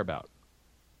really care about.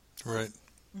 Right.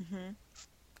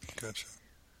 Gotcha.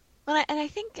 Well, and I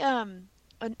think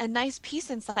a nice piece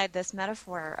inside this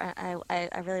metaphor, I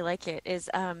really like it, is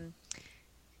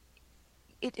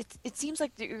it seems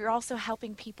like you're also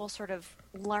helping people sort of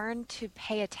learn to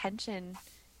pay attention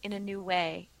in a new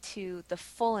way to the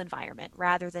full environment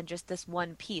rather than just this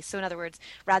one piece. So in other words,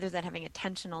 rather than having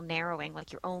attentional narrowing,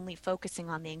 like you're only focusing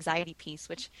on the anxiety piece,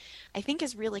 which I think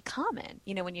is really common.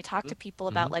 When you talk to people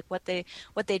about like what they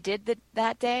did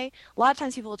that day, a lot of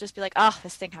times people will just be like, oh,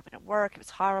 this thing happened at work, it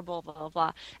was horrible, blah, blah,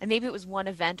 blah. And maybe it was one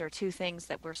event or two things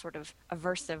that were sort of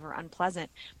aversive or unpleasant,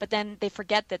 but then they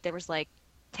forget that there was like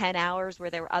 10 hours where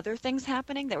there were other things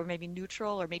happening that were maybe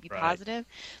neutral or maybe positive.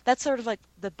 That's sort of like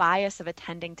the bias of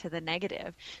attending to the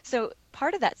negative. So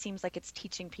part of that seems like it's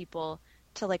teaching people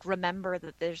to like remember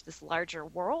that there's this larger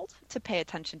world to pay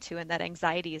attention to, and that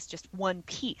anxiety is just one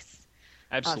piece.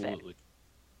 Absolutely. Of it.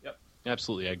 Yep.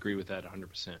 Absolutely. I agree with that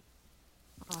 100%.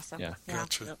 Awesome. Yeah.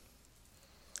 Gotcha. Yep.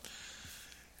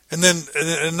 And then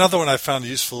another one I found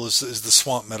useful is the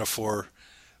swamp metaphor.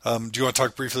 Do you want to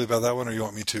talk briefly about that one, or you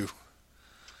want me to?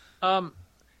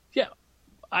 Yeah,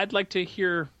 I'd like to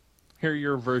hear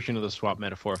your version of the swamp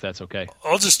metaphor, if that's okay.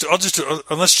 I'll just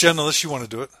unless you want to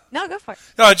do it. No, go for it.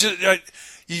 No,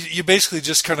 you basically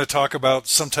just kind of talk about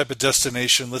some type of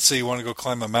destination. Let's say you want to go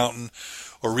climb a mountain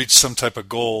or reach some type of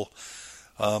goal.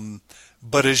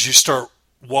 But as you start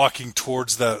walking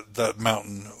towards that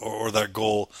mountain or that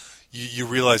goal, you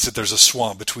realize that there's a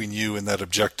swamp between you and that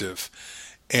objective.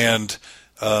 And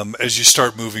as you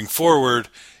start moving forward,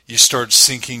 you start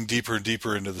sinking deeper and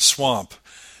deeper into the swamp.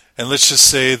 And let's just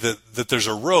say that there's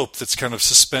a rope that's kind of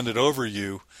suspended over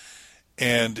you,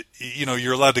 and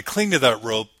you're allowed to cling to that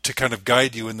rope to kind of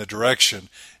guide you in the direction.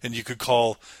 And you could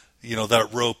call that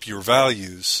rope your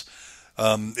values.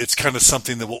 It's kind of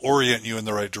something that will orient you in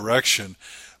the right direction.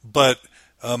 But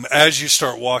as you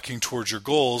start walking towards your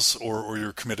goals or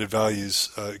your committed values,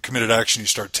 committed action you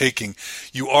start taking,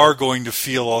 you are going to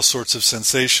feel all sorts of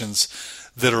sensations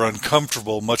that are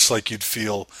uncomfortable, much like you'd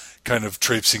feel kind of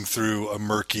traipsing through a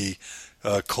murky,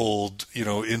 cold,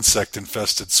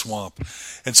 insect-infested swamp.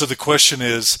 And so the question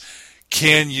is,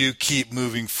 can you keep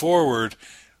moving forward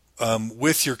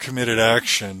with your committed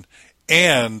action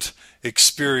and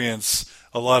experience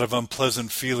a lot of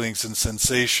unpleasant feelings and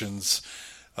sensations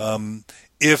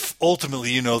if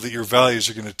ultimately you know that your values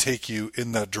are going to take you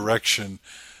in that direction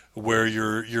where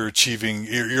you're achieving,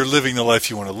 you're living the life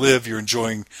you want to live, you're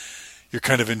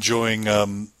kind of enjoying,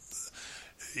 there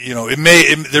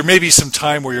may be some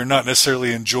time where you're not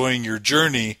necessarily enjoying your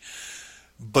journey,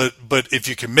 but if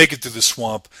you can make it through the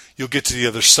swamp, you'll get to the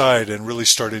other side and really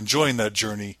start enjoying that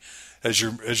journey as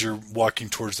you're walking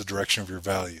towards the direction of your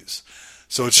values.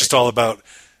 So it's just all about,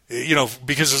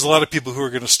 because there's a lot of people who are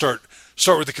going to start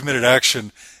with the committed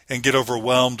action and get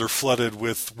overwhelmed or flooded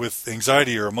with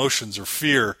anxiety or emotions or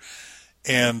fear,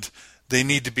 and they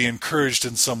need to be encouraged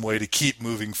in some way to keep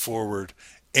moving forward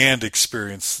and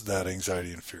experience that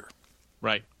anxiety and fear.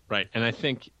 Right. And I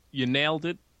think you nailed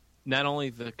it, not only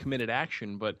the committed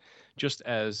action, but just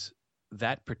as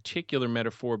that particular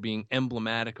metaphor being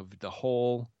emblematic of the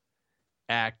whole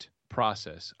act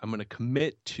process. I'm going to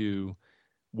commit to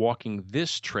walking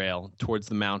this trail towards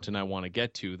the mountain I want to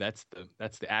get to. That's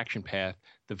the action path.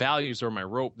 The values are my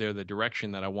rope. They're the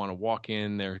direction that I want to walk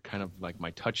in. They're kind of like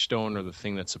my touchstone or the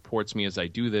thing that supports me as I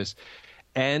do this.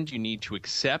 And you need to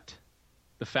accept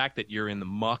the fact that you're in the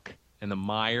muck and the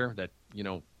mire, that,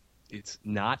 It's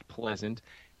not pleasant.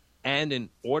 And in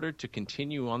order to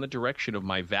continue on the direction of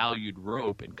my valued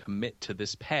rope and commit to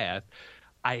this path,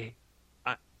 I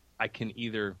I can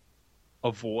either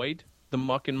avoid the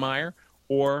muck and mire,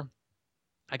 or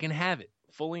I can have it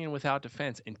fully and without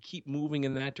defense and keep moving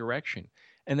in that direction.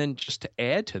 And then just to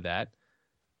add to that,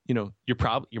 your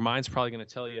mind's probably going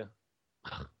to tell you,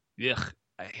 ugh,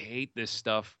 I hate this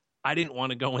stuff. I didn't want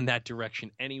to go in that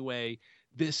direction anyway.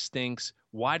 This stinks.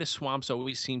 Why do swamps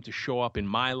always seem to show up in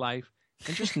my life?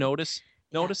 And just notice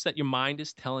that your mind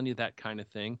is telling you that kind of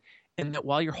thing, and that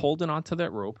while you're holding onto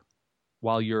that rope,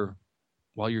 while you're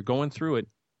going through it,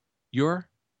 you're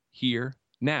here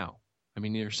now. I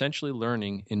mean, you're essentially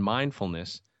learning in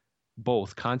mindfulness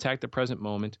both contact the present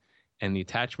moment and the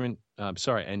attachment.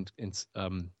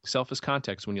 Self as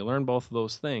context. When you learn both of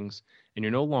those things, and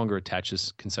you're no longer attached to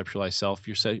this conceptualized self,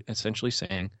 you're essentially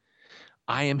saying,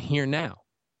 "I am here now."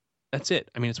 That's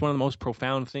it. I mean, it's one of the most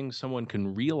profound things someone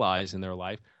can realize in their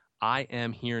life. I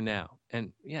am here now,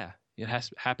 and yeah, it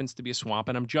happens to be a swamp,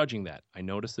 and I'm judging that. I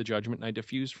notice the judgment, and I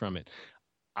diffuse from it.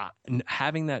 And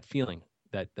having that feeling,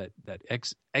 that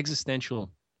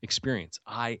existential experience,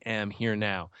 I am here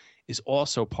now, is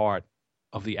also part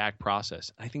of the ACT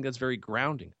process. I think that's very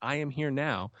grounding. I am here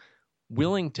now,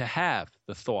 willing to have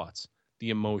the thoughts, the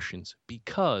emotions,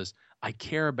 because I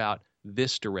care about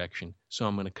this direction, so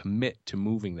I'm going to commit to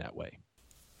moving that way.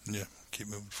 Yeah, keep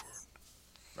moving forward.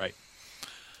 Right.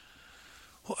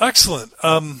 Well, excellent.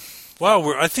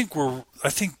 Wow, I think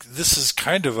this is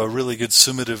kind of a really good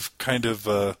summative kind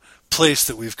of place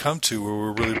that we've come to, where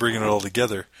we're really bringing it all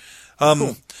together.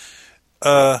 Cool.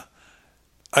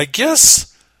 I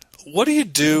guess, what do you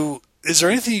do? Is there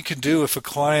anything you can do if a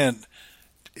client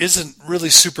isn't really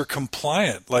super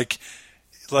compliant? Like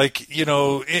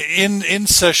in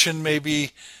session,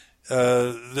 maybe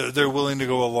they're willing to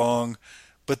go along,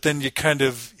 but then you kind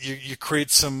of you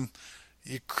create some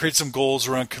goals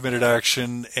around committed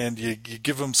action, and you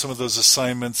give them some of those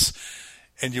assignments,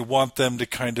 and you want them to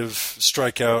kind of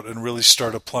strike out and really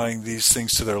start applying these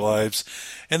things to their lives.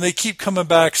 And they keep coming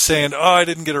back saying, "Oh, I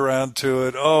didn't get around to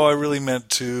it. Oh, I really meant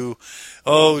to.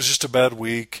 Oh, it was just a bad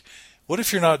week." What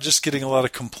if you're not just getting a lot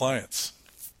of compliance?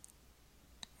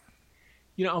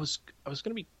 I was going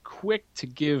to be quick to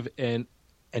give an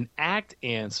ACT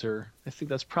answer. I think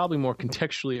that's probably more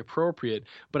contextually appropriate,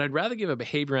 but I'd rather give a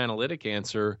behavior analytic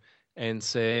answer and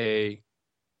say,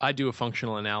 I do a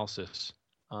functional analysis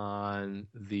on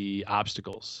the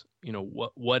obstacles.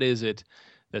 What is it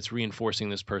that's reinforcing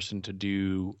this person to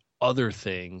do other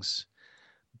things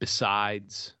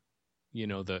besides,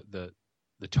 the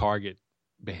target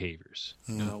behaviors?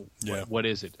 What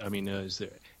is it? I mean, is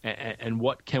there, and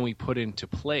what can we put into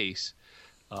place?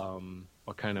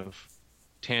 What kind of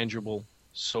tangible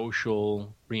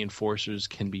social reinforcers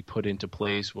can be put into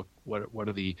place? What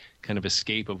are the kind of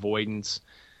escape avoidance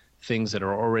things that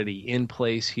are already in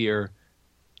place here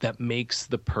that makes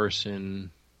the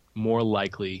person more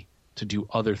likely to do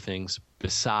other things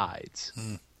besides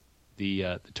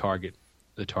the target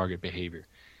behavior?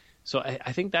 So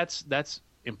I think that's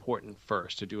important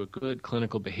first, to do a good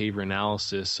clinical behavior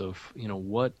analysis of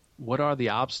what are the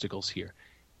obstacles here.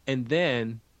 And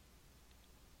then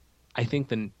I think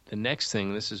the next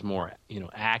thing, this is more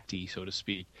ACT-y, so to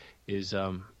speak, is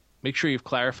make sure you've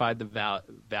clarified the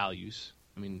values.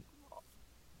 I mean,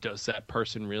 does that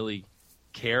person really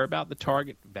care about the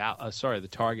target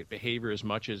behavior as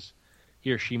much as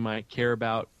he or she might care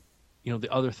about the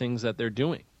other things that they're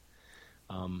doing?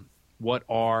 What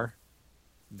are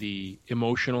the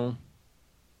emotional,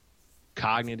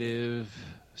 cognitive,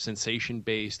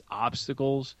 sensation-based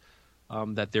obstacles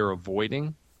that they're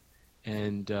avoiding?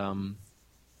 And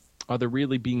are they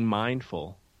really being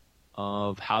mindful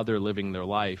of how they're living their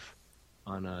life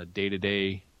on a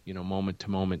day-to-day,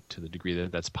 moment-to-moment, to the degree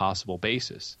that that's possible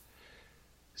basis?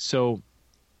 So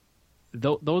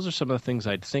those are some of the things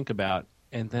I'd think about.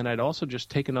 And then I'd also just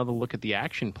take another look at the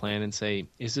action plan and say,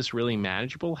 is this really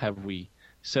manageable? Have we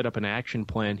set up an action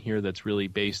plan here that's really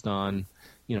based on,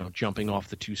 jumping off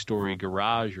the 2-story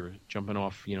garage or jumping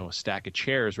off, a stack of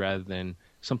chairs, rather than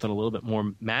something a little bit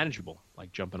more manageable,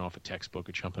 like jumping off a textbook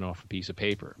or jumping off a piece of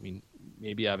paper? I mean,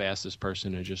 maybe I've asked this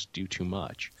person to just do too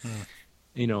much,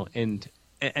 and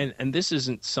this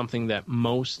isn't something that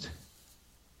most,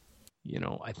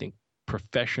 I think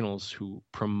professionals who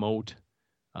promote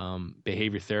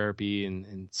behavior therapy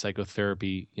and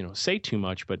psychotherapy, say too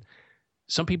much, but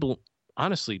some people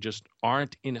honestly just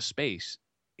aren't in a space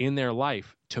in their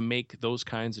life to make those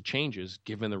kinds of changes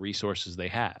given the resources they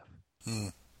have.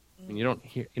 And you don't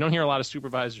hear a lot of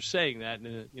supervisors saying that,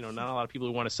 and not a lot of people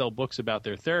who want to sell books about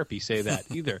their therapy say that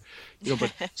either.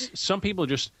 But some people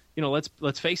just,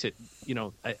 let's face it.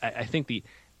 I think the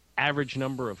average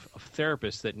number of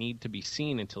therapists that need to be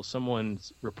seen until someone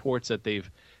reports that they've,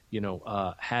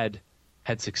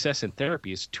 had success in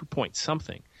therapy is 2 point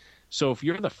something. So if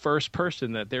you're the first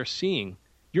person that they're seeing,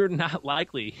 you're not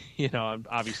likely, I'm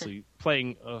obviously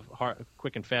playing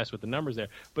quick and fast with the numbers there,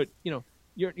 but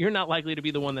you're not likely to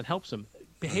be the one that helps them.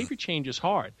 Behavior change is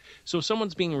hard. So if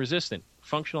someone's being resistant,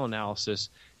 functional analysis,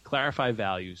 clarify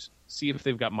values, see if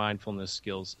they've got mindfulness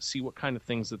skills, see what kind of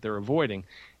things that they're avoiding,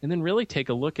 and then really take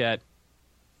a look at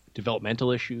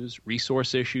developmental issues,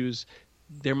 resource issues.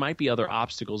 There might be other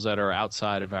obstacles that are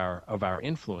outside of our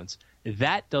influence.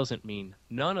 That doesn't mean,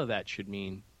 none of that should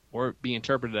mean or be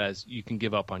interpreted as you can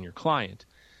give up on your client.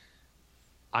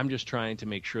 I'm just trying to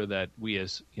make sure that we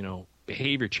as,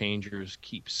 behavior changers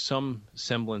keep some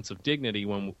semblance of dignity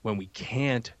when we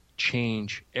can't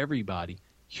change everybody.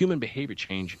 Human behavior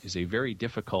change is a very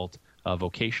difficult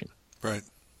vocation. Right.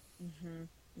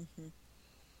 Mm-hmm. Mm-hmm.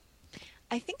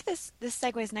 I think this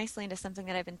segues nicely into something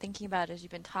that I've been thinking about as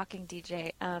you've been talking,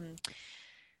 DJ.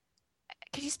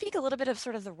 Could you speak a little bit of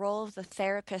sort of the role of the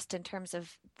therapist in terms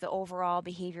of the overall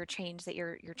behavior change that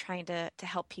you're trying to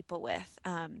help people with?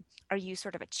 Are you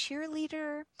sort of a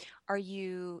cheerleader? Are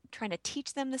you trying to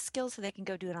teach them the skills so they can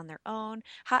go do it on their own?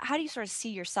 How do you sort of see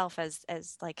yourself as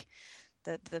like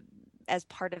the as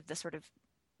part of the sort of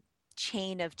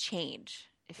chain of change,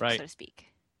 if Right. so to speak?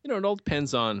 It all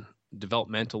depends on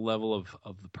developmental level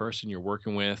of the person you're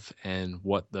working with and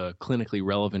what the clinically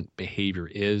relevant behavior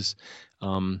is.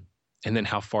 And then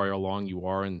how far along you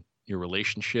are in your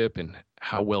relationship and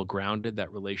how well grounded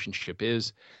that relationship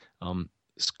is.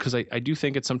 Because I do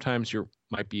think it sometimes you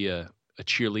might be a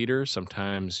cheerleader,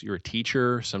 sometimes you're a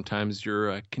teacher, sometimes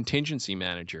you're a contingency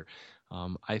manager.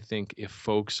 I think if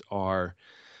folks are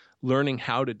learning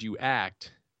how to do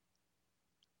ACT,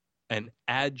 an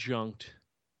adjunct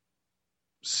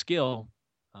skill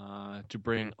to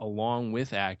bring along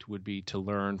with ACT would be to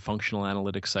learn functional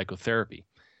analytic psychotherapy.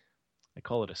 I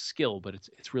call it a skill, but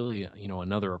it's really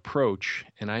another approach.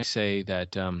 And I say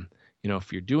that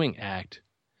if you're doing ACT,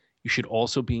 you should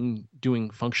also be doing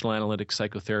functional analytic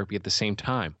psychotherapy at the same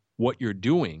time. What you're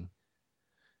doing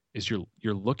is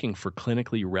you're looking for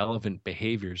clinically relevant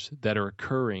behaviors that are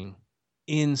occurring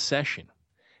in session,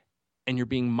 and you're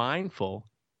being mindful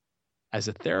as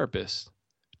a therapist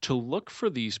to look for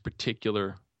these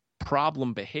particular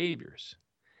problem behaviors,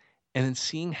 and then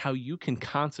seeing how you can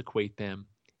consequate them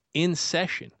in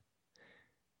session,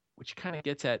 which kind of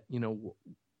gets at,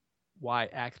 why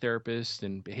ACT therapists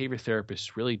and behavior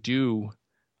therapists really do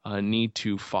need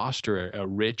to foster a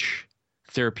rich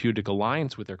therapeutic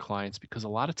alliance with their clients, because a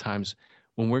lot of times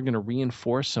when we're going to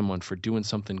reinforce someone for doing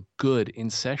something good in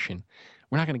session,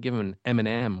 we're not going to give them an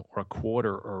M&M or a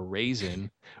quarter or a raisin.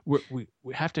 We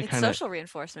have to It's kind of social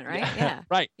reinforcement, right? Yeah.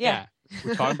 Right. Yeah.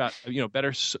 We're talking about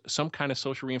better some kind of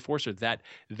social reinforcer that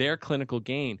their clinical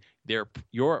gain,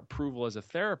 your approval as a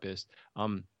therapist,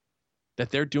 that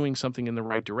they're doing something in the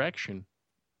right direction,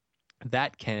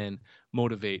 that can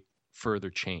motivate further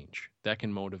change. That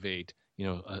can motivate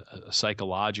a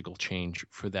psychological change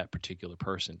for that particular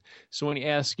person. So when you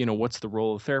ask what's the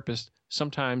role of the therapist,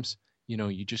 sometimes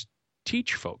you just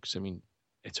teach folks. I mean,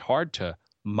 it's hard to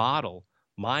model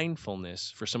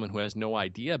mindfulness for someone who has no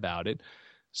idea about it.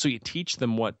 So you teach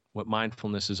them what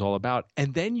mindfulness is all about,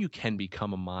 and then you can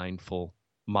become a mindful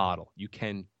model. You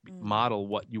can model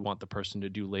what you want the person to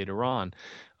do later on.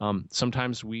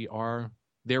 Sometimes we are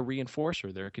their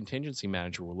reinforcer, their contingency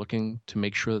manager. We're looking to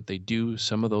make sure that they do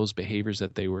some of those behaviors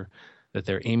that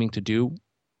they're aiming to do.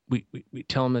 We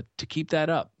tell them to keep that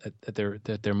up,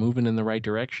 that they're moving in the right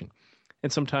direction.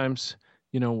 And sometimes,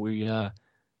 we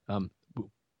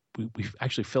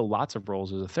actually fill lots of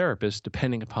roles as a therapist,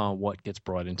 depending upon what gets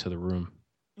brought into the room.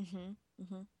 Mm-hmm.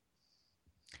 Mm-hmm.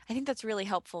 I think that's really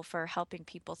helpful for helping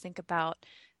people think about,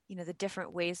 the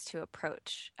different ways to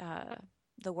approach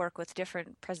the work with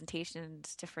different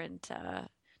presentations, different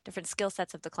skill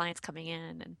sets of the clients coming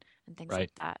in, and things Right.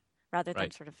 like that, rather than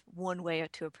Right. sort of one way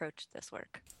to approach this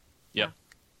work. Yep.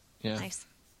 Yeah. Nice.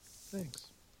 Thanks.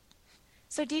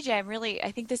 So DJ,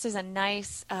 I think this is a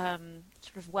nice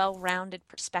sort of well-rounded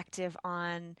perspective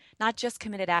on not just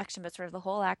committed action, but sort of the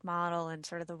whole ACT model and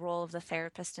sort of the role of the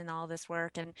therapist in all this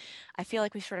work. And I feel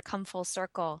like we've sort of come full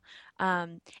circle.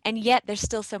 And yet there's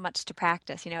still so much to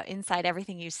practice. Inside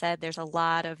everything you said, there's a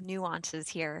lot of nuances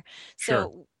here. Sure.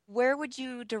 So where would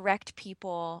you direct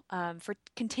people for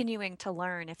continuing to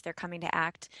learn if they're coming to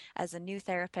ACT as a new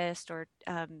therapist or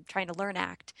trying to learn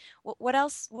ACT? What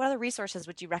else? What other resources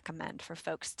would you recommend for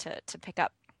folks to pick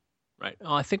up? Right.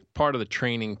 Well, I think part of the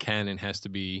training canon has to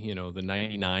be, the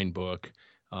 99 book,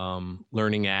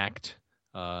 Learning Act.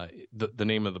 The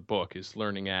name of the book is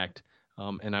Learning Act,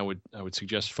 and I would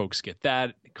suggest folks get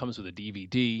that. It comes with a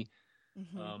DVD.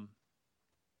 Mm-hmm.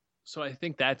 So I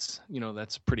think that's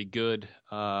pretty good,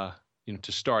 to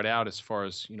start out as far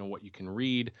as what you can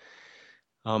read.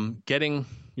 Getting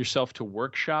yourself to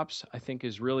workshops, I think,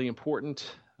 is really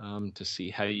important, to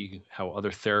see how other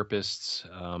therapists,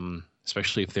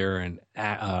 especially if they're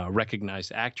a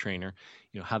recognized ACT trainer,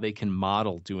 how they can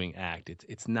model doing ACT.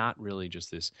 It's not really just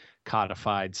this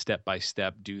codified step by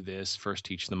step. Do this first,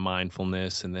 teach them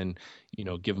mindfulness, and then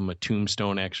give them a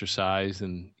tombstone exercise,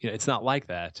 and it's not like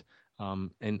that.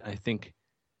 And I think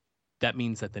that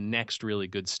means that the next really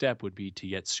good step would be to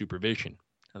get supervision.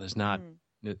 Now, there's not.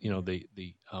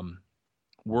 The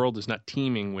world is not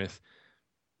teeming with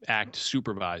ACT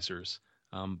supervisors,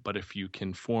 but if you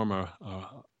can form a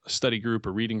study group,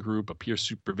 a reading group, a peer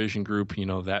supervision group,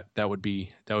 that would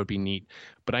be neat.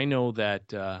 But I know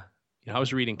that I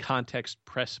was reading context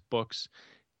press books,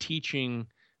 teaching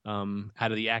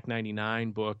out of the ACT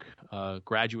 99 book,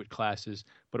 graduate classes,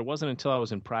 but it wasn't until I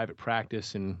was in private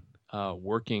practice and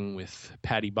working with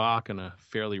Patty Bach on a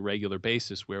fairly regular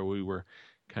basis where we were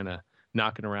kind of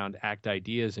knocking around ACT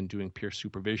ideas and doing peer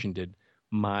supervision did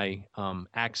my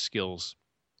ACT skills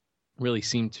really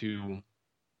seem to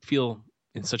feel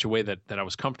in such a way that I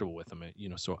was comfortable with them.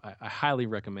 So I highly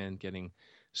recommend getting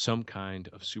some kind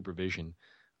of supervision.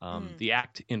 The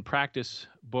ACT in Practice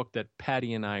book that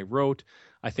Patty and I wrote,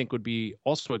 I think would be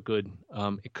also a good,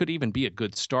 it could even be a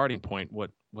good starting point.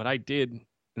 What I did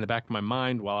in the back of my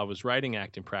mind while I was writing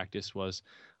ACT in Practice was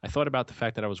I thought about the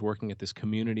fact that I was working at this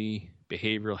community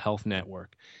behavioral health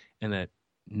network and that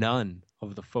none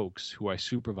of the folks who I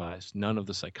supervised, none of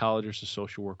the psychologists or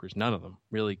social workers, none of them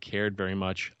really cared very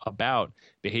much about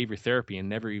behavior therapy and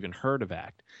never even heard of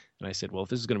ACT. And I said, well, if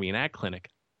this is going to be an ACT clinic,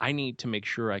 I need to make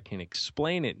sure I can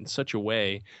explain it in such a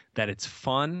way that it's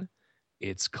fun,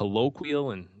 it's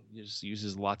colloquial, and just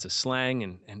uses lots of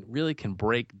slang and really can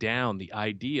break down the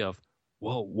idea of,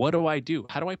 well, what do I do?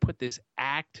 How do I put this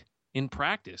ACT in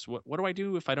practice? What do I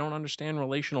do if I don't understand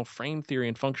relational frame theory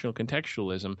and functional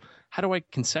contextualism? How do I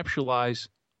conceptualize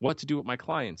what to do with my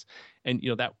clients? And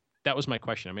that was my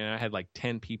question. I mean, I had like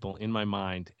 10 people in my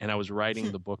mind, and I was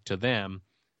writing the book to them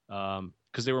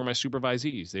because they were my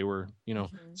supervisees. They were,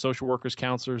 social workers,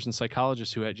 counselors, and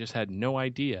psychologists who had just had no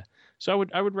idea. So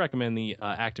I would recommend the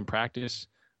ACT in Practice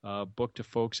book to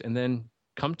folks, and then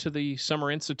come to the summer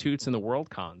institutes and the world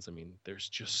cons. I mean, there's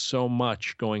just so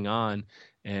much going on,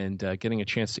 and getting a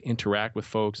chance to interact with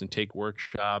folks and take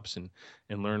workshops and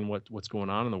learn what's going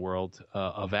on in the world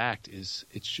of ACT it's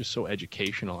just so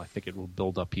educational. I think it will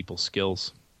build up people's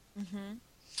skills. Mm-hmm.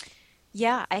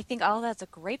 Yeah, I think all that's a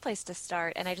great place to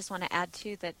start. And I just want to add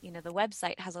too that, the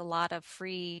website has a lot of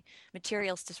free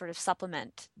materials to sort of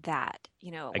supplement that. I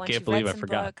Once can't you've believe read I some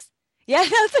forgot. books. Yeah, no,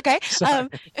 it's okay. Sorry.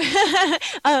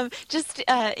 Just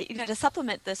to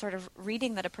supplement the sort of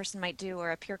reading that a person might do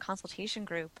or a peer consultation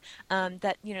group,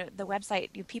 that the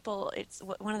website, people, it's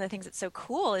one of the things that's so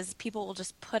cool is people will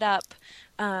just put up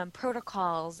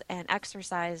protocols and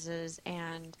exercises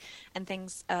and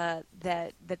things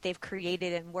that they've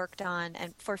created and worked on,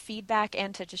 and for feedback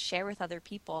and to just share with other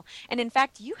people. And in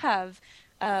fact, you have.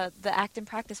 The ACT in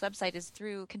Practice website is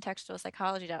through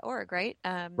contextualpsychology.org, right?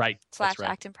 Right. That's / right.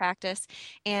 ACT in Practice,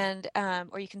 and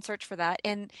or you can search for that.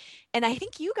 And I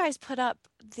think you guys put up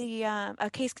the a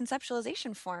case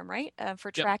conceptualization form, right, for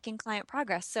Yep. tracking client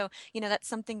progress. So that's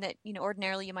something that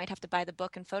ordinarily you might have to buy the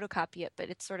book and photocopy it,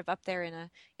 but it's sort of up there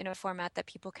in a format that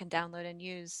people can download and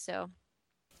use. So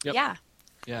Yep. yeah,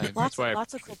 Yeah. lots That's why.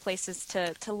 lots of cool places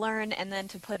to learn and then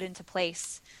to put into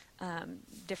place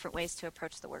different ways to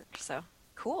approach the work. So.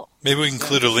 Cool. Maybe we can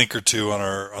include a link or two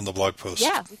on the blog post.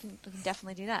 Yeah, we can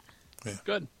definitely do that. Yeah.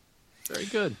 Good. Very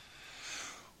good.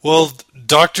 Well,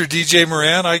 Dr. DJ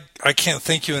Moran, I can't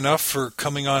thank you enough for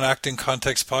coming on ACT in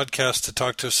Context podcast to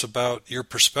talk to us about your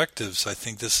perspectives. I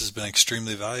think this has been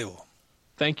extremely valuable.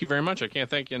 Thank you very much. I can't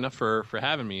thank you enough for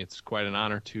having me. It's quite an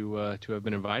honor to have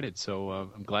been invited. So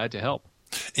I'm glad to help.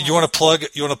 And you want to plug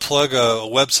a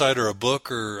website or a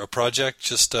book or a project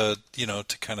just to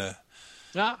kind of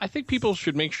I think people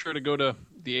should make sure to go to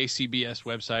the ACBS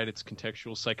website. It's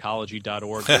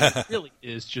contextualpsychology.org. There really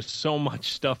is just so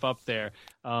much stuff up there.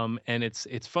 And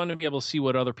it's fun to be able to see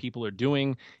what other people are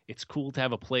doing. It's cool to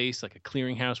have a place like a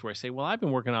clearinghouse where I say, well, I've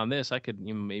been working on this. I could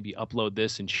maybe upload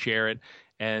this and share it.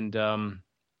 And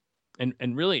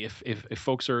really, if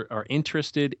folks are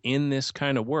interested in this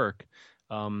kind of work,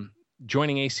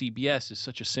 joining ACBS is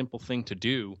such a simple thing to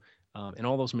do. And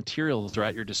all those materials are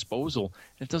at your disposal.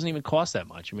 And it doesn't even cost that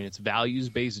much. I mean, it's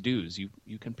values-based dues.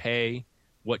 You can pay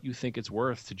what you think it's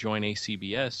worth to join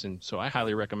ACBS, and so I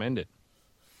highly recommend it.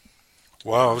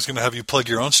 Wow, I was going to have you plug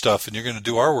your own stuff, and you're going to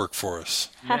do our work for us.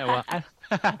 Yeah, well,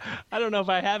 I don't know if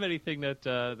I have anything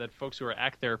that folks who are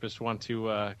ACT therapists want to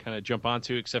kind of jump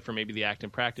onto, except for maybe the ACT in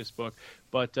Practice book.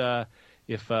 But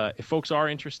if folks are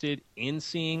interested in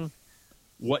seeing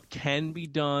what can be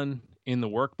done in the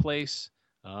workplace,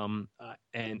 and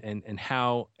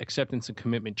how acceptance and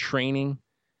commitment training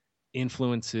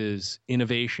influences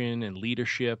innovation and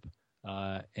leadership,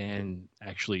 and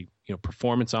actually,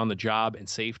 performance on the job and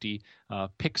safety.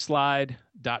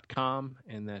 Pickslide.com,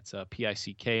 and that's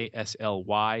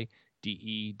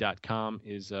PICKSLYDE.com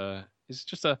is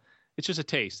just a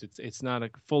taste. It's not a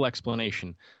full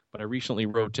explanation, but I recently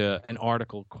wrote an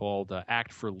article called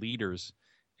 "Act for Leaders,"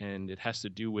 and it has to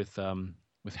do with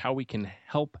how we can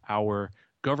help our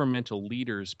governmental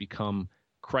leaders become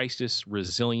crisis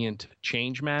resilient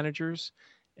change managers,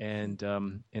 and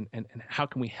how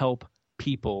can we help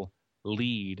people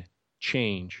lead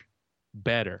change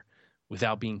better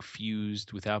without being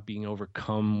fused, without being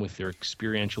overcome with their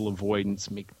experiential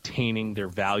avoidance, maintaining their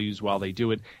values while they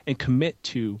do it, and commit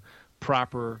to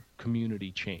proper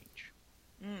community change.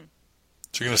 So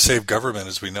you're going to save government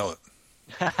as we know it.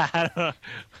 I don't know.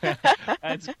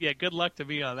 Good luck to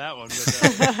me on that one.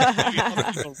 But maybe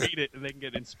people read it and they can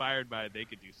get inspired by it. They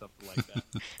could do something like that.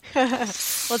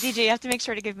 Well, DJ, you have to make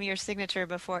sure to give me your signature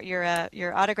before your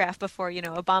autograph before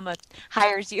Obama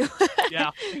hires you.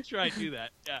 Yeah, make sure I do that.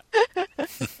 Yeah.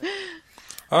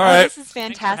 All right. This is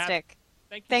fantastic.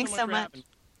 Thanks so much.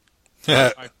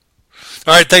 Yeah. All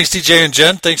right. Thanks, DJ and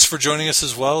Jen. Thanks for joining us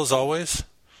as well as always.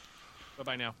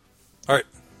 Bye now. All right.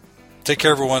 Take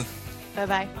care, everyone.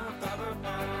 Bye-bye.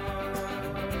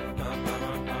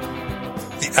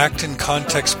 The Act in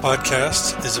Context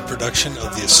podcast is a production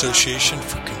of the Association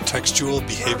for Contextual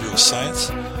Behavioral Science.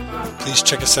 Please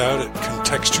check us out at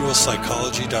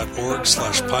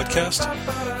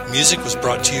contextualpsychology.org/podcast. Music was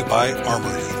brought to you by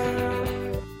Armory.